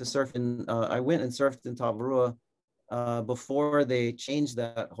surf in, I went and surfed in Tavarua before they changed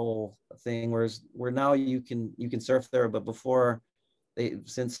that whole thing, where now you can surf there, but before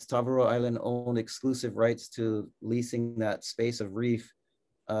since Tavarua Island owned exclusive rights to leasing that space of reef,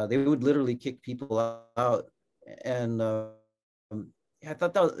 they would literally kick people out. And I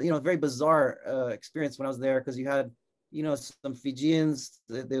thought that was, you know, a very bizarre experience when I was there, because you had, you know, some Fijians,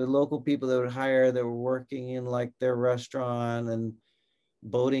 the local people that would hire, that were working in like their restaurant and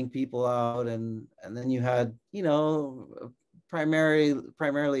boating people out, and then you had, you know,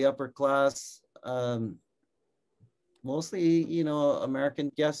 primarily upper class, mostly, you know,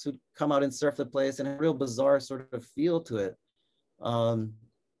 American guests who'd come out and surf the place, and a real bizarre sort of feel to it.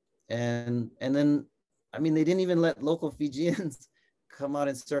 And then, I mean, they didn't even let local Fijians come out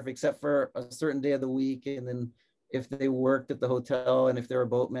and surf except for a certain day of the week, and then if they worked at the hotel and if they're a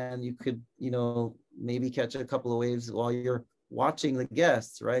boatman, you could, you know, maybe catch a couple of waves while you're watching the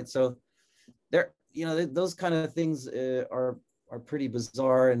guests, right? So there, you know, those kind of things are pretty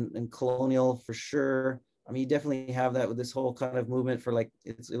bizarre and colonial for sure. I mean, you definitely have that with this whole kind of movement for like,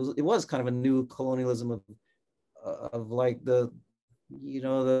 it was kind of a new colonialism of like the, you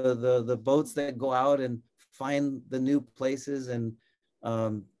know, the boats that go out and find the new places and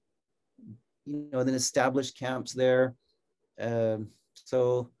you know, then establish camps there.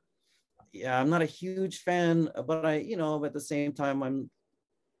 So yeah, I'm not a huge fan, but you know, at the same time,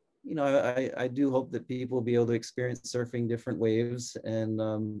 you know, I do hope that people will be able to experience surfing different waves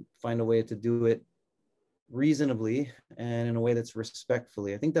and find a way to do it reasonably and in a way that's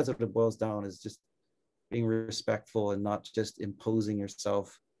respectfully. I think that's what it boils down, is just being respectful and not just imposing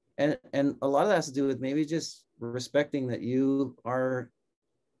yourself. And a lot of that has to do with maybe just respecting that you are,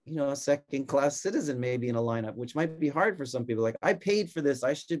 you know, a second-class citizen maybe in a lineup, which might be hard for some people. Like, I paid for this,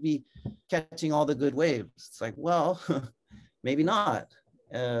 I should be catching all the good waves. It's like, well, maybe not.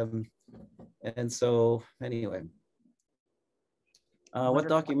 And so anyway, what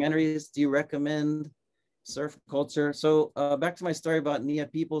documentaries do you recommend? Surf culture. So back to my story about Nia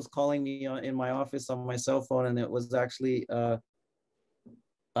Peoples calling me in my office on my cell phone, and it was actually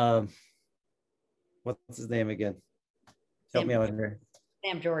what's his name again? Help me out here.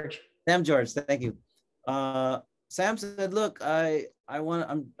 Sam George. Sam George, thank you. Sam said, "Look,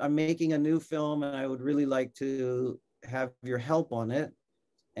 I'm making a new film, and I would really like to have your help on it."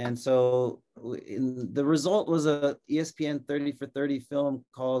 And so the result was a ESPN 30 for 30 film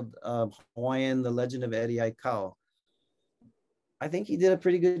called Hawaiian, The Legend of Eddie Aikau. I think he did a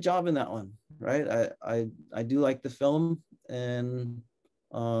pretty good job in that one, right? I do like the film, and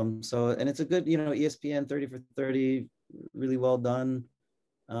and it's a good, ESPN 30 for 30, really well done.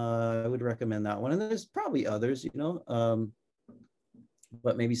 I would recommend that one, and there's probably others,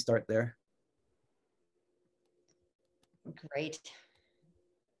 but maybe start there. Great.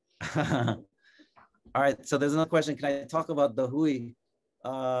 All right, so there's another question. Can I talk about the hui?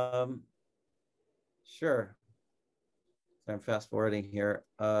 Sure. So I'm fast forwarding here.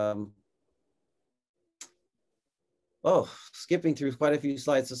 Skipping through quite a few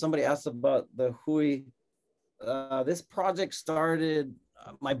slides. So somebody asked about the hui. This project started,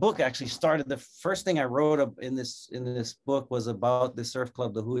 my book actually started, the first thing I wrote up in this book was about the surf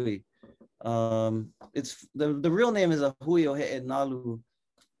club, the hui. It's the real name is a Hui Ohe'e Nalu.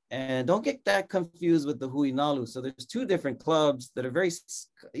 And don't get that confused with the Hui Nalu. So there's two different clubs that are very,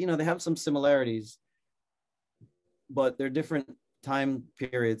 they have some similarities, but they're different time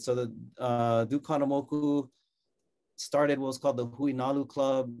periods. So the Dukanamoku started what was called the Hui Nalu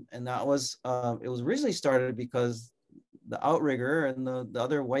Club. And that was, it was originally started because the outrigger and the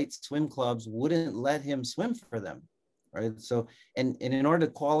other white swim clubs wouldn't let him swim for them, right? So, and in order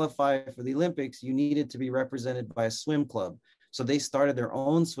to qualify for the Olympics, you needed to be represented by a swim club. So they started their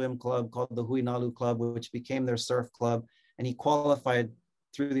own swim club called the Hui Nalu Club, which became their surf club. And he qualified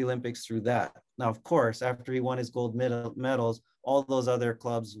through the Olympics through that. Now, of course, after he won his gold medals, all those other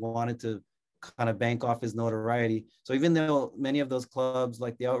clubs wanted to kind of bank off his notoriety. So even though many of those clubs,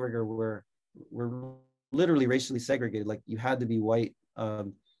 like the outrigger, were literally racially segregated, like you had to be white,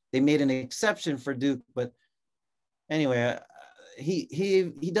 they made an exception for Duke. But anyway,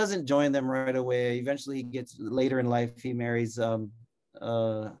 he doesn't join them right away. Eventually, he gets later in life. He marries a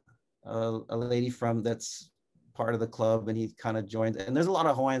lady from that's part of the club, and he kind of joins. And there's a lot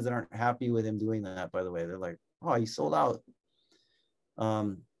of Hawaiians that aren't happy with him doing that. By the way, they're like, "Oh, he sold out."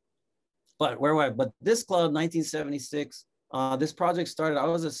 But this club, 1976, this project started. I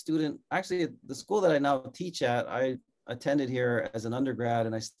was a student, actually, at the school that I now teach at. I attended here as an undergrad,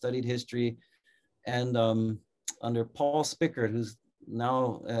 and I studied history. And under Paul Spickard, who's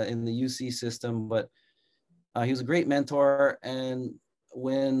now in the UC system, but he was a great mentor. And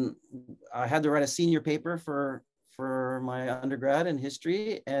when I had to write a senior paper for my undergrad in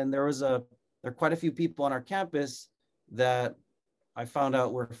history, and there are quite a few people on our campus that I found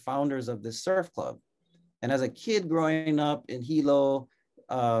out were founders of this surf club. And as a kid growing up in Hilo,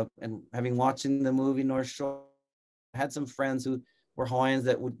 and having watching the movie North Shore, I had some friends who were Hawaiians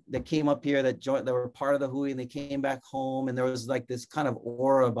that came up here, that were part of the Hui, and they came back home, and there was like this kind of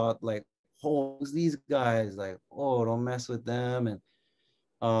aura about like, oh, who's these guys? Like, oh, don't mess with them. And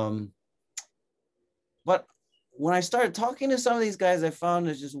but when I started talking to some of these guys, I found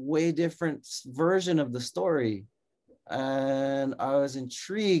there's just way different version of the story. And I was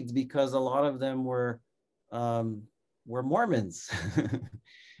intrigued because a lot of them were Mormons,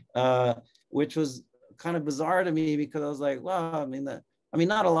 which was kind of bizarre to me, because I was like, well, I mean,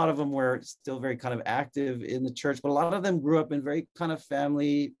 not a lot of them were still very kind of active in the church, but a lot of them grew up in very kind of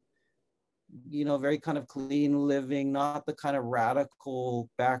family, very kind of clean living, not the kind of radical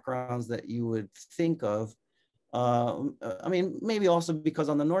backgrounds that you would think of. I mean, maybe also because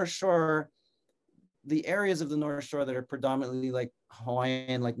on the North Shore, the areas of the North Shore that are predominantly like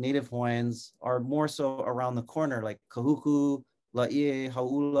Hawaiian, like native Hawaiians, are more so around the corner, like Kahuku, Laie,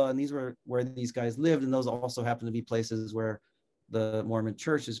 Haula, and these were where these guys lived. And those also happen to be places where the Mormon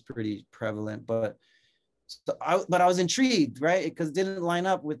church is pretty prevalent. But I was intrigued, right? Because it didn't line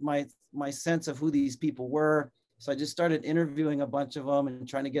up with my sense of who these people were. So I just started interviewing a bunch of them and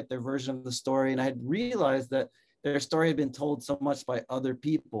trying to get their version of the story. And I had realized that their story had been told so much by other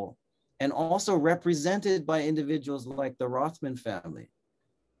people, and also represented by individuals like the Rothman family.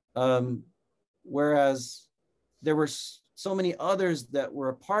 Whereas there were so many others that were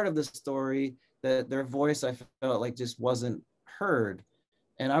a part of the story that their voice, I felt like, just wasn't heard.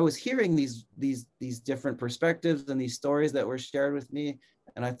 And I was hearing these different perspectives and these stories that were shared with me.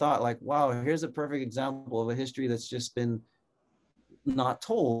 And I thought, like, wow, here's a perfect example of a history that's just been not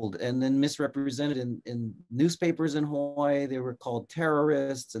told and then misrepresented in newspapers in Hawaii. They were called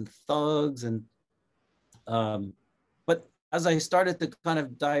terrorists and thugs. And but as I started to kind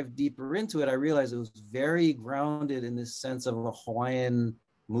of dive deeper into it, I realized it was very grounded in this sense of a Hawaiian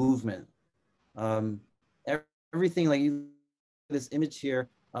movement. Everything, like this image here,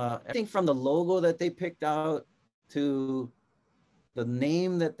 everything from the logo that they picked out to the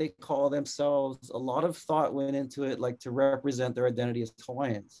name that they call themselves, a lot of thought went into it, like to represent their identity as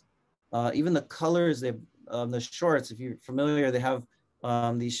Hawaiians. Even the colors, the shorts, if you're familiar, they have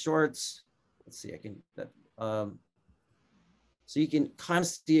these shorts. Let's see, I can, so you can kind of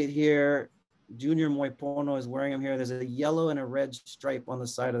see it here. Junior Moipono is wearing them here. There's a yellow and a red stripe on the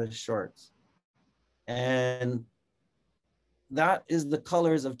side of the shorts. And that is the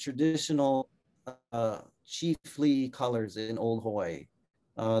colors of traditional chiefly colors in old Hawaii.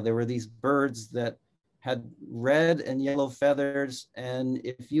 There were these birds that had red and yellow feathers. And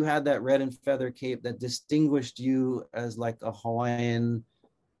if you had that red and feather cape, that distinguished you as like a Hawaiian,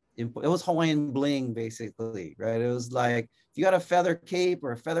 it was Hawaiian bling, basically, right? It was like, if you got a feather cape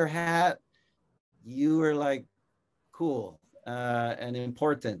or a feather hat, you were like cool and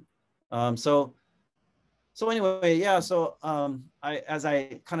important. So anyway, yeah, so as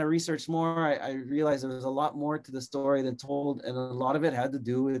I kind of researched more, I realized there was a lot more to the story than told, and a lot of it had to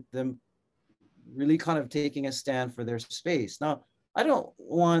do with them really kind of taking a stand for their space. Now, I don't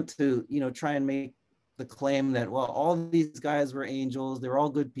want to, try and make the claim that, well, all these guys were angels, they were all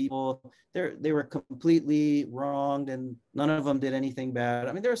good people, they were completely wronged, and none of them did anything bad.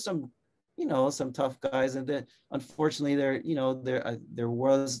 I mean, there are some, some tough guys, and then unfortunately, there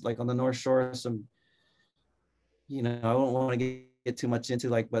was, like, on the North Shore, some, I don't want to get too much into,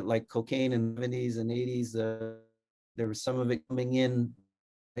 but like cocaine in the 70s and 80s, there was some of it coming in,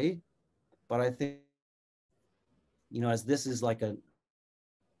 right? But I think, as this is like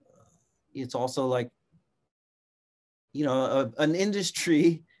it's also like, an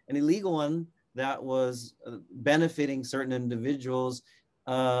industry, an illegal one that was benefiting certain individuals.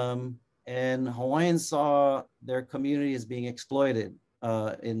 And Hawaiians saw their community as being exploited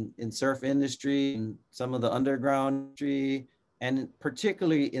in surf industry, in some of the underground industry, and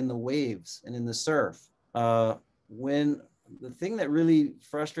particularly in the waves and in the surf. When the thing that really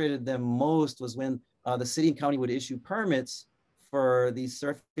frustrated them most was when the city and county would issue permits for these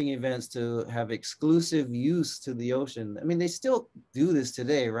surfing events to have exclusive use to the ocean. I mean, they still do this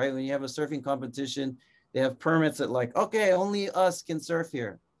today, right? When you have a surfing competition, they have permits that, like, okay, only us can surf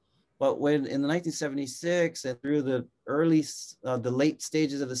here. But when in the 1976 and through the late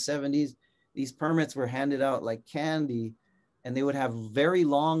stages of the 70s, these permits were handed out like candy, and they would have very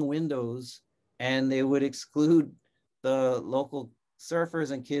long windows, and they would exclude the local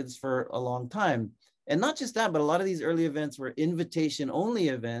surfers and kids for a long time. And not just that, but a lot of these early events were invitation only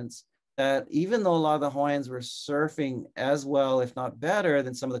events that, even though a lot of the Hawaiians were surfing as well, if not better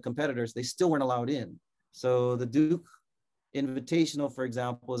than some of the competitors, they still weren't allowed in. So the Duke Invitational, for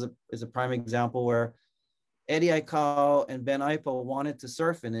example, is a prime example where Eddie Aikau and Ben Aipo wanted to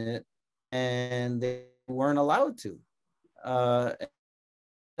surf in it, and they weren't allowed to.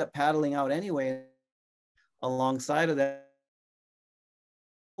 Paddling out anyway. Alongside of that,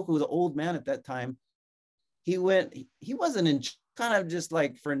 who was an old man at that time, he wasn't in, kind of just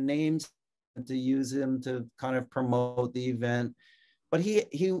like for names to use him to kind of promote the event, but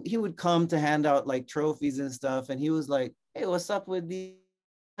he would come to hand out like trophies and stuff, and he was like, hey, what's up with the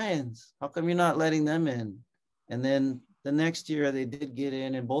Lions? How come you're not letting them in? And then the next year they did get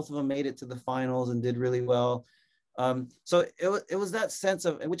in, and both of them made it to the finals and did really well. So it was that sense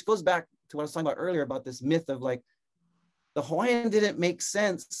of, which goes back to what I was talking about earlier about this myth of like the Hawaiian didn't make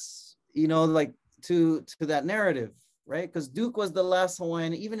sense, like to that narrative, right? Because Duke was the last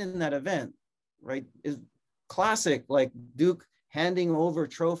Hawaiian, even in that event, right? Is classic, like Duke handing over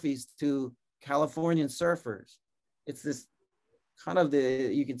trophies to Californian surfers. It's this kind of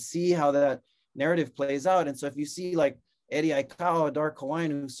you can see how that narrative plays out. And so if you see like Eddie Aikau, a dark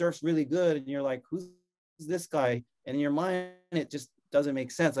Hawaiian who surfs really good, and you're like, who's this guy? And in your mind, it just doesn't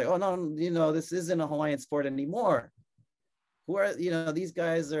make sense. Like, oh no, this isn't a Hawaiian sport anymore. Who are, these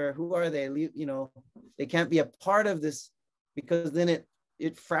guys are, who are they? They can't be a part of this, because then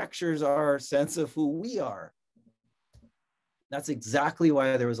it fractures our sense of who we are. That's exactly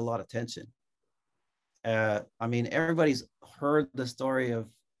why there was a lot of tension. I mean, everybody's heard the story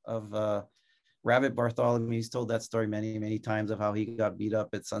of Rabbit Bartholomew. He's told that story many, many times of how he got beat up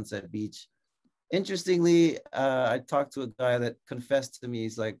at Sunset Beach. Interestingly, I talked to a guy that confessed to me.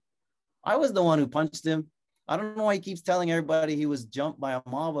 He's like, I was the one who punched him. I don't know why he keeps telling everybody he was jumped by a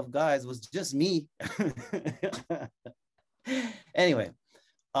mob of guys. It was just me. Anyway,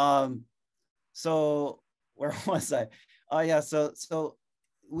 so where was I? Oh yeah, so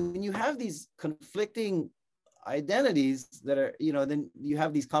when you have these conflicting identities that are, then you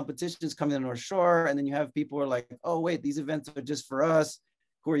have these competitions coming in the North Shore, and then you have people who are like, oh wait, these events are just for us.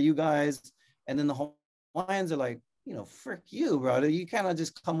 Who are you guys? And then the Hawaiians are like, frick you, brother. You cannot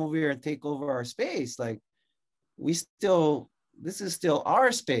just come over here and take over our space. Like, we still this is still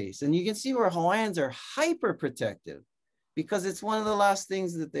our space. And you can see where Hawaiians are hyper protective because it's one of the last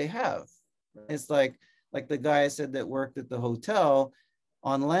things that they have. It's like the guy I said that worked at the hotel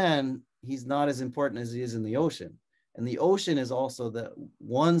on land, he's not as important as he is in the ocean. And the ocean is also the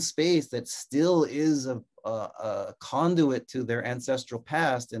one space that still is a conduit to their ancestral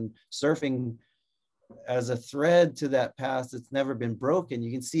past, and surfing as a thread to that past that's never been broken.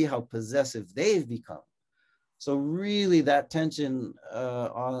 You can see how possessive they've become. So really that tension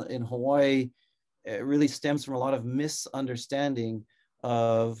in Hawaii, it really stems from a lot of misunderstanding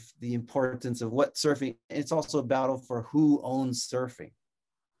of the importance of what surfing. It's also a battle for who owns surfing,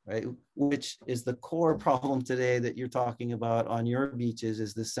 right? Which is the core problem today that you're talking about on your beaches,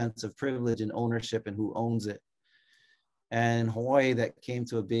 is the sense of privilege and ownership and who owns it. And in Hawaii, that came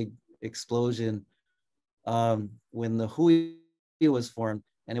to a big explosion when the Hui was formed,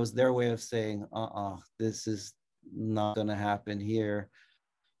 and it was their way of saying, this is not going to happen here.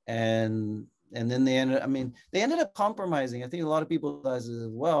 And then they ended up compromising. I think a lot of people realize as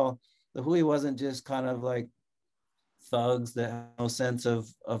well, the Hui wasn't just kind of like thugs that have no sense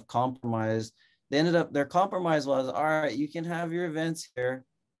of compromise. Their compromise was, all right, you can have your events here,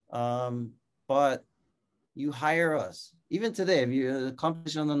 but you hire us. Even today, if you the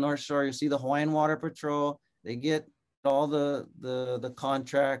competition on the North Shore, you see the Hawaiian Water Patrol, they get all the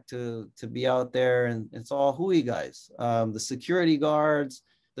contract to be out there, and it's all Hui guys. The security guards,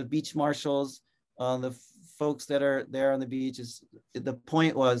 the beach marshals, the folks that are there on the beaches. The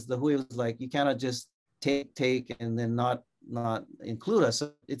point was, the Hui was like, you cannot just take and then not include us.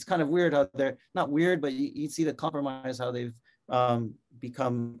 So it's kind of weird how they're not weird, but you see the compromise, how they've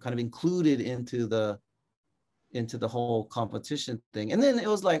become kind of included into the whole competition thing. And then it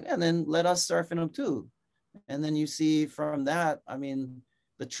was like, and then let us surf in them too. And then you see from that, I mean,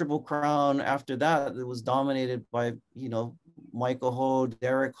 the Triple Crown after that, it was dominated by, Michael Ho,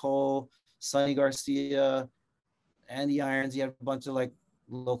 Derek Ho, Sonny Garcia, Andy Irons. You had a bunch of like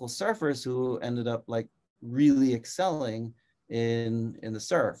local surfers who ended up like really excelling in the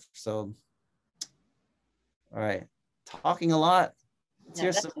surf. So, all right, talking a lot. Let's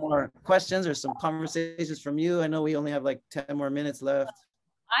hear some more questions or some conversations from you. I know we only have like 10 more minutes left.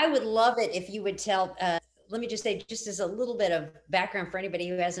 I would love it if you would tell, let me just say, just as a little bit of background for anybody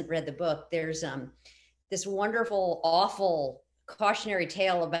who hasn't read the book, there's this wonderful, awful cautionary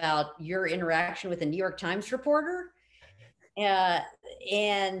tale about your interaction with a New York Times reporter.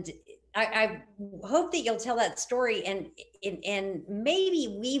 And I hope that you'll tell that story and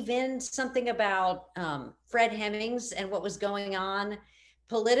maybe weave in something about Fred Hemmings and what was going on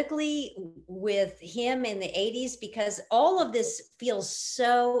politically with him in the 80s, because all of this feels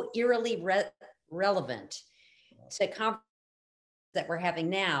so eerily relevant to conversations that we're having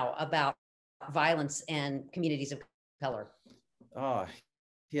now about violence and communities of color. Oh,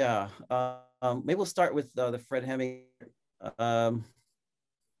 yeah. Maybe we'll start with the Fred Hemmings.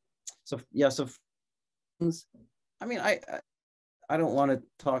 So I mean, I don't want to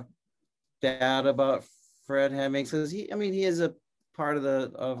talk bad about Fred Hemmings, because he is a part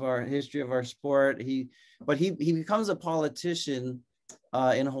of our history of our sport. But he becomes a politician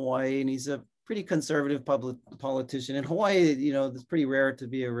in Hawaii, and he's a pretty conservative politician in Hawaii. It's pretty rare to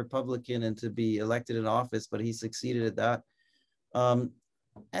be a Republican and to be elected in office, but he succeeded at that. And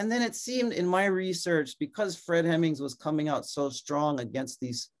then it seemed in my research, because Fred Hemmings was coming out so strong against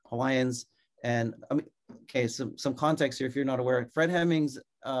these Hawaiians, and some context here if you're not aware. Fred Hemmings,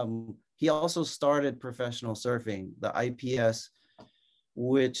 he also started professional surfing, the IPS,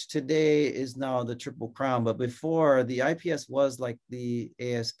 which today is now the Triple Crown. But before, the IPS was like the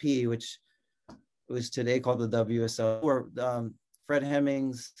ASP, which was today called the WSL, where Fred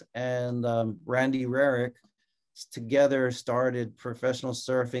Hemmings and Randy Rarick together started professional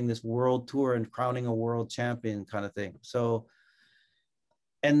surfing, this world tour, and crowning a world champion kind of thing. So,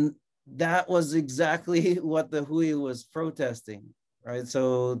 and that was exactly what the Hui was protesting, right?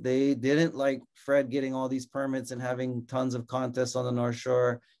 So they didn't like Fred getting all these permits and having tons of contests on the North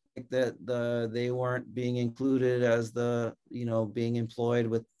Shore, like that they weren't being included as being employed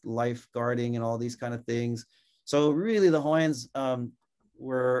with lifeguarding and all these kind of things. So really the Hawaiians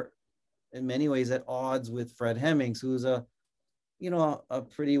were in many ways at odds with Fred Hemmings, who's a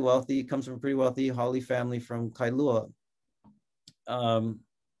pretty wealthy, comes from a pretty wealthy Hawai'i family from Kailua.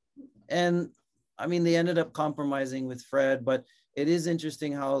 And I mean, they ended up compromising with Fred, but it is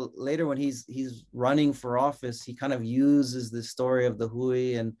interesting how later when he's running for office, he kind of uses the story of the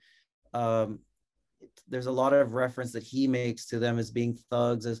Hui, and there's a lot of reference that he makes to them as being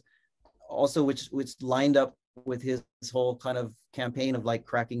thugs, as also which lined up with his whole kind of campaign of like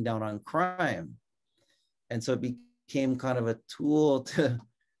cracking down on crime. And so it became kind of a tool to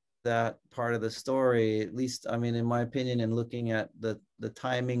that part of the story, at least, I mean, in my opinion, and looking at the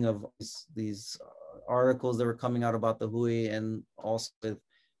timing of these articles that were coming out about the Hui, and also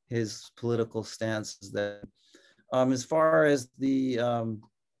his political stances. That as far as the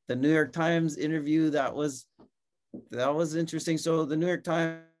New York Times interview, that was interesting. So the New York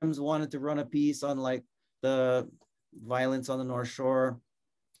Times wanted to run a piece on like the violence on the North Shore,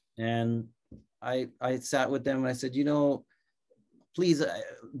 and I sat with them and I said, you know, please,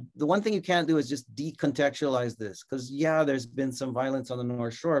 the one thing you can't do is just decontextualize this, because yeah, there's been some violence on the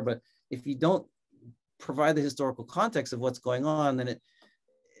North Shore, but if you don't provide the historical context of what's going on, then it,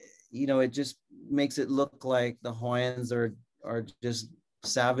 you know, it just makes it look like the Hawaiians are just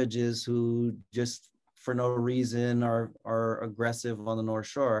savages who just for no reason are aggressive on the North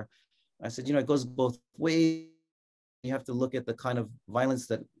Shore. I said, you know, it goes both ways. You have to look at the kind of violence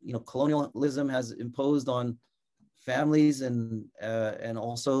that, you know, colonialism has imposed on families, and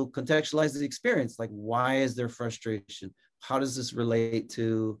also contextualize the experience. Like, why is there frustration? How does this relate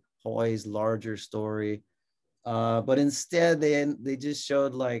to Hawaii's larger story? But instead, they just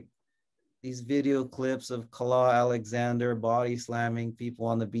showed like these video clips of Kala Alexander body slamming people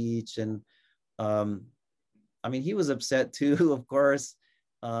on the beach, and I mean, he was upset too, of course.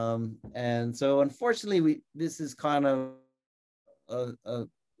 And so, unfortunately, this is kind of a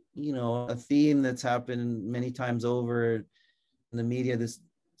you know, a theme that's happened many times over in the media, this,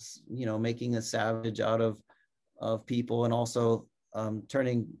 you know, making a savage out of people, and also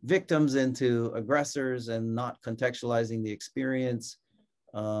turning victims into aggressors and not contextualizing the experience.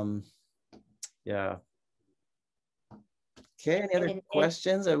 Yeah. Okay, any other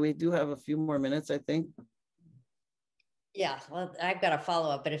questions? We do have a few more minutes, I think. Yeah, well, I've got a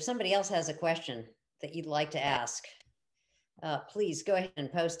follow-up, but if somebody else has a question that you'd like to ask, please go ahead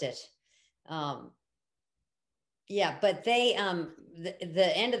and post it. Yeah, but they,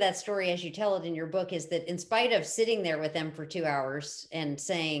 the end of that story, as you tell it in your book, is that in spite of sitting there with them for 2 hours and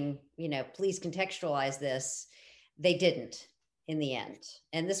saying, you know, please contextualize this, they didn't in the end.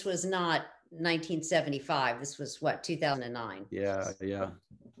 And this was not 1975. This was what, 2009? Yeah, yeah.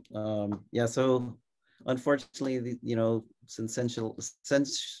 Yeah, so unfortunately, you know,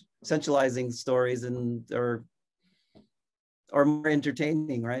 sensationalizing stories and are more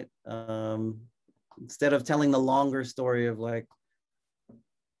entertaining, right? Instead of telling the longer story of like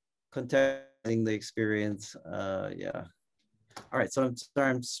contexting the experience. Yeah. All right, so I'm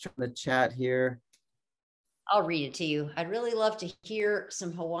sorry, I'm just trying to chat here. I'll read it to you. I'd really love to hear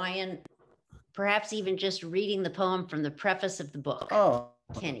some Hawaiian, perhaps even just reading the poem from the preface of the book. Oh,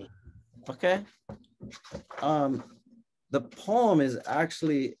 Kenny. Okay. The poem is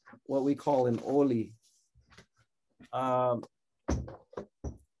actually what we call an oli.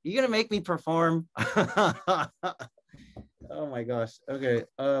 You're gonna make me perform. Oh my gosh. Okay.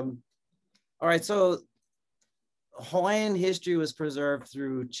 All right. So Hawaiian history was preserved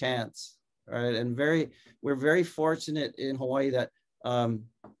through chants, right? And we're very fortunate in Hawaii that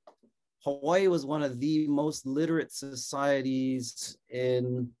Hawaii was one of the most literate societies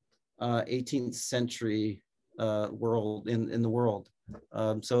in 18th century world in the world.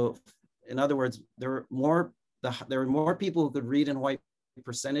 So in other words, there were more people who could read in Hawaii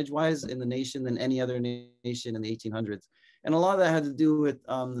percentage-wise in the nation than any other nation in the 1800s. And a lot of that had to do with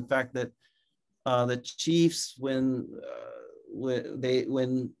the fact that the chiefs, when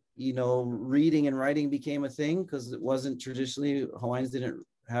you know, reading and writing became a thing, because it wasn't traditionally, Hawaiians didn't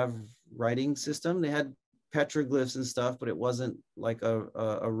have writing system. They had petroglyphs and stuff, but it wasn't like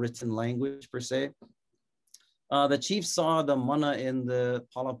a written language per se. The chiefs saw the mana in the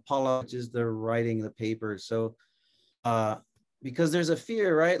palapala, which is the writing, the paper. So because there's a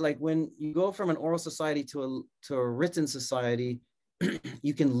fear, right? Like when you go from an oral society to a written society,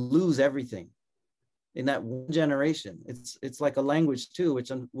 you can lose everything in that one generation. It's like a language too,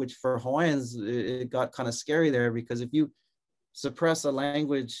 which for Hawaiians, it got kind of scary there, because if you suppress a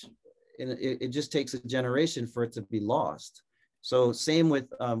language, it just takes a generation for it to be lost. So same with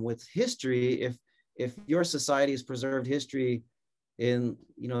history. If your society has preserved history in,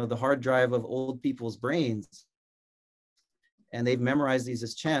 you know, the hard drive of old people's brains, and they've memorized these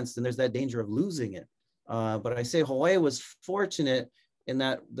as chants, then there's that danger of losing it. But I say Hawaii was fortunate in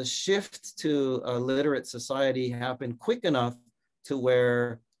that the shift to a literate society happened quick enough to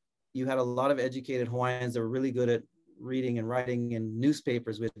where you had a lot of educated Hawaiians that were really good at reading and writing in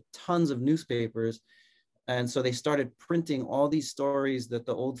newspapers. We had tons of newspapers. And so they started printing all these stories that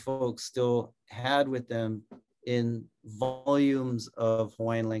the old folks still had with them in volumes of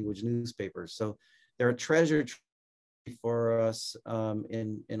Hawaiian language newspapers. So they're a treasure for us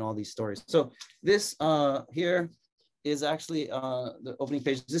in all these stories. So this here is actually the opening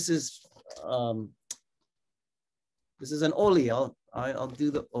page. This is an oli. I'll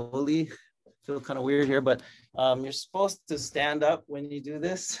do the oli. Feel kind of weird here, but you're supposed to stand up when you do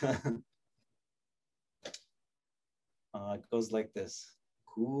this. It goes like this.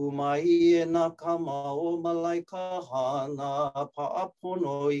 Kumai e nā kama o malaika hana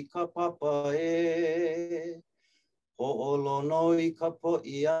pa'apono I ka papa e. Ho'olono I ka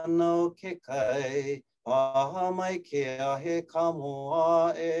po'i ana o ke kai, paha mai ke ahe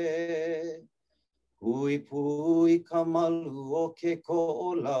kamoa e. Hui pui ka malu o ke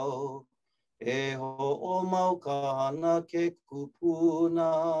ko'olau, e ho'o mau ka hana ke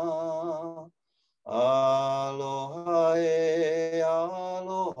kupuna. Aloha e,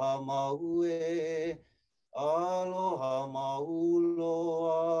 aloha mau e, aloha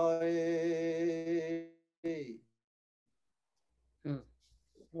mauloa e.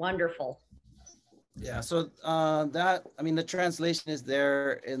 Wonderful. Yeah, so that, I mean, the translation is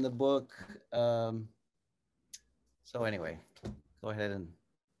there in the book. So anyway, go ahead and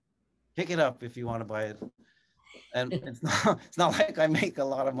pick it up if you want to buy it. And it's not like I make a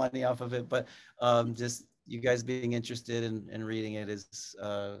lot of money off of it, but just you guys being interested in reading it is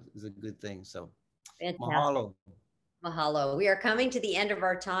a good thing. So Fantastic. Mahalo. Mahalo. We are coming to the end of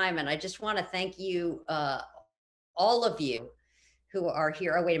our time, and I just want to thank you, all of you who are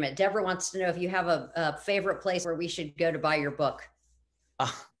here. Oh, wait a minute. Deborah wants to know if you have a favorite place where we should go to buy your book.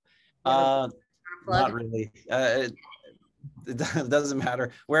 Not really. It doesn't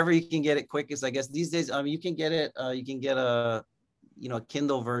matter. Wherever you can get it quickest, I guess. These days, you can get it. You can get a,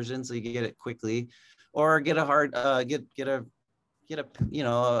 Kindle version, so you can get it quickly, or get a hard, get a,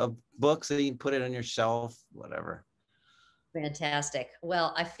 a book so you can put it on your shelf, whatever. Fantastic.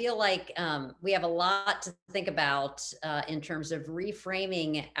 Well, I feel like we have a lot to think about in terms of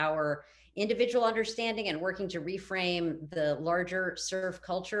reframing our individual understanding and working to reframe the larger surf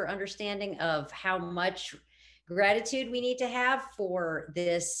culture understanding of how much gratitude we need to have for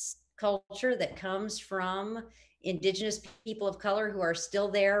this culture that comes from Indigenous people of color who are still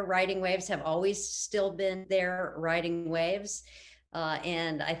there riding waves, have always still been there riding waves.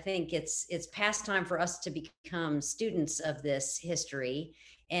 And I think it's past time for us to become students of this history.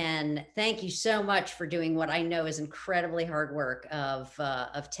 And thank you so much for doing what I know is incredibly hard work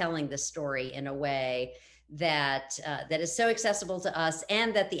of telling this story in a way that is so accessible to us,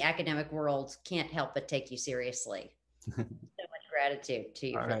 and that the academic world can't help but take you seriously. So much gratitude to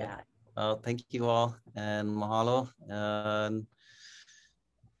you for that. Well, thank you all, and mahalo, and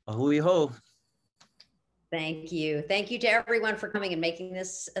ahui ho. Thank you. Thank you to everyone for coming and making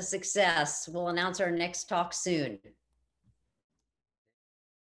this a success. We'll announce our next talk soon.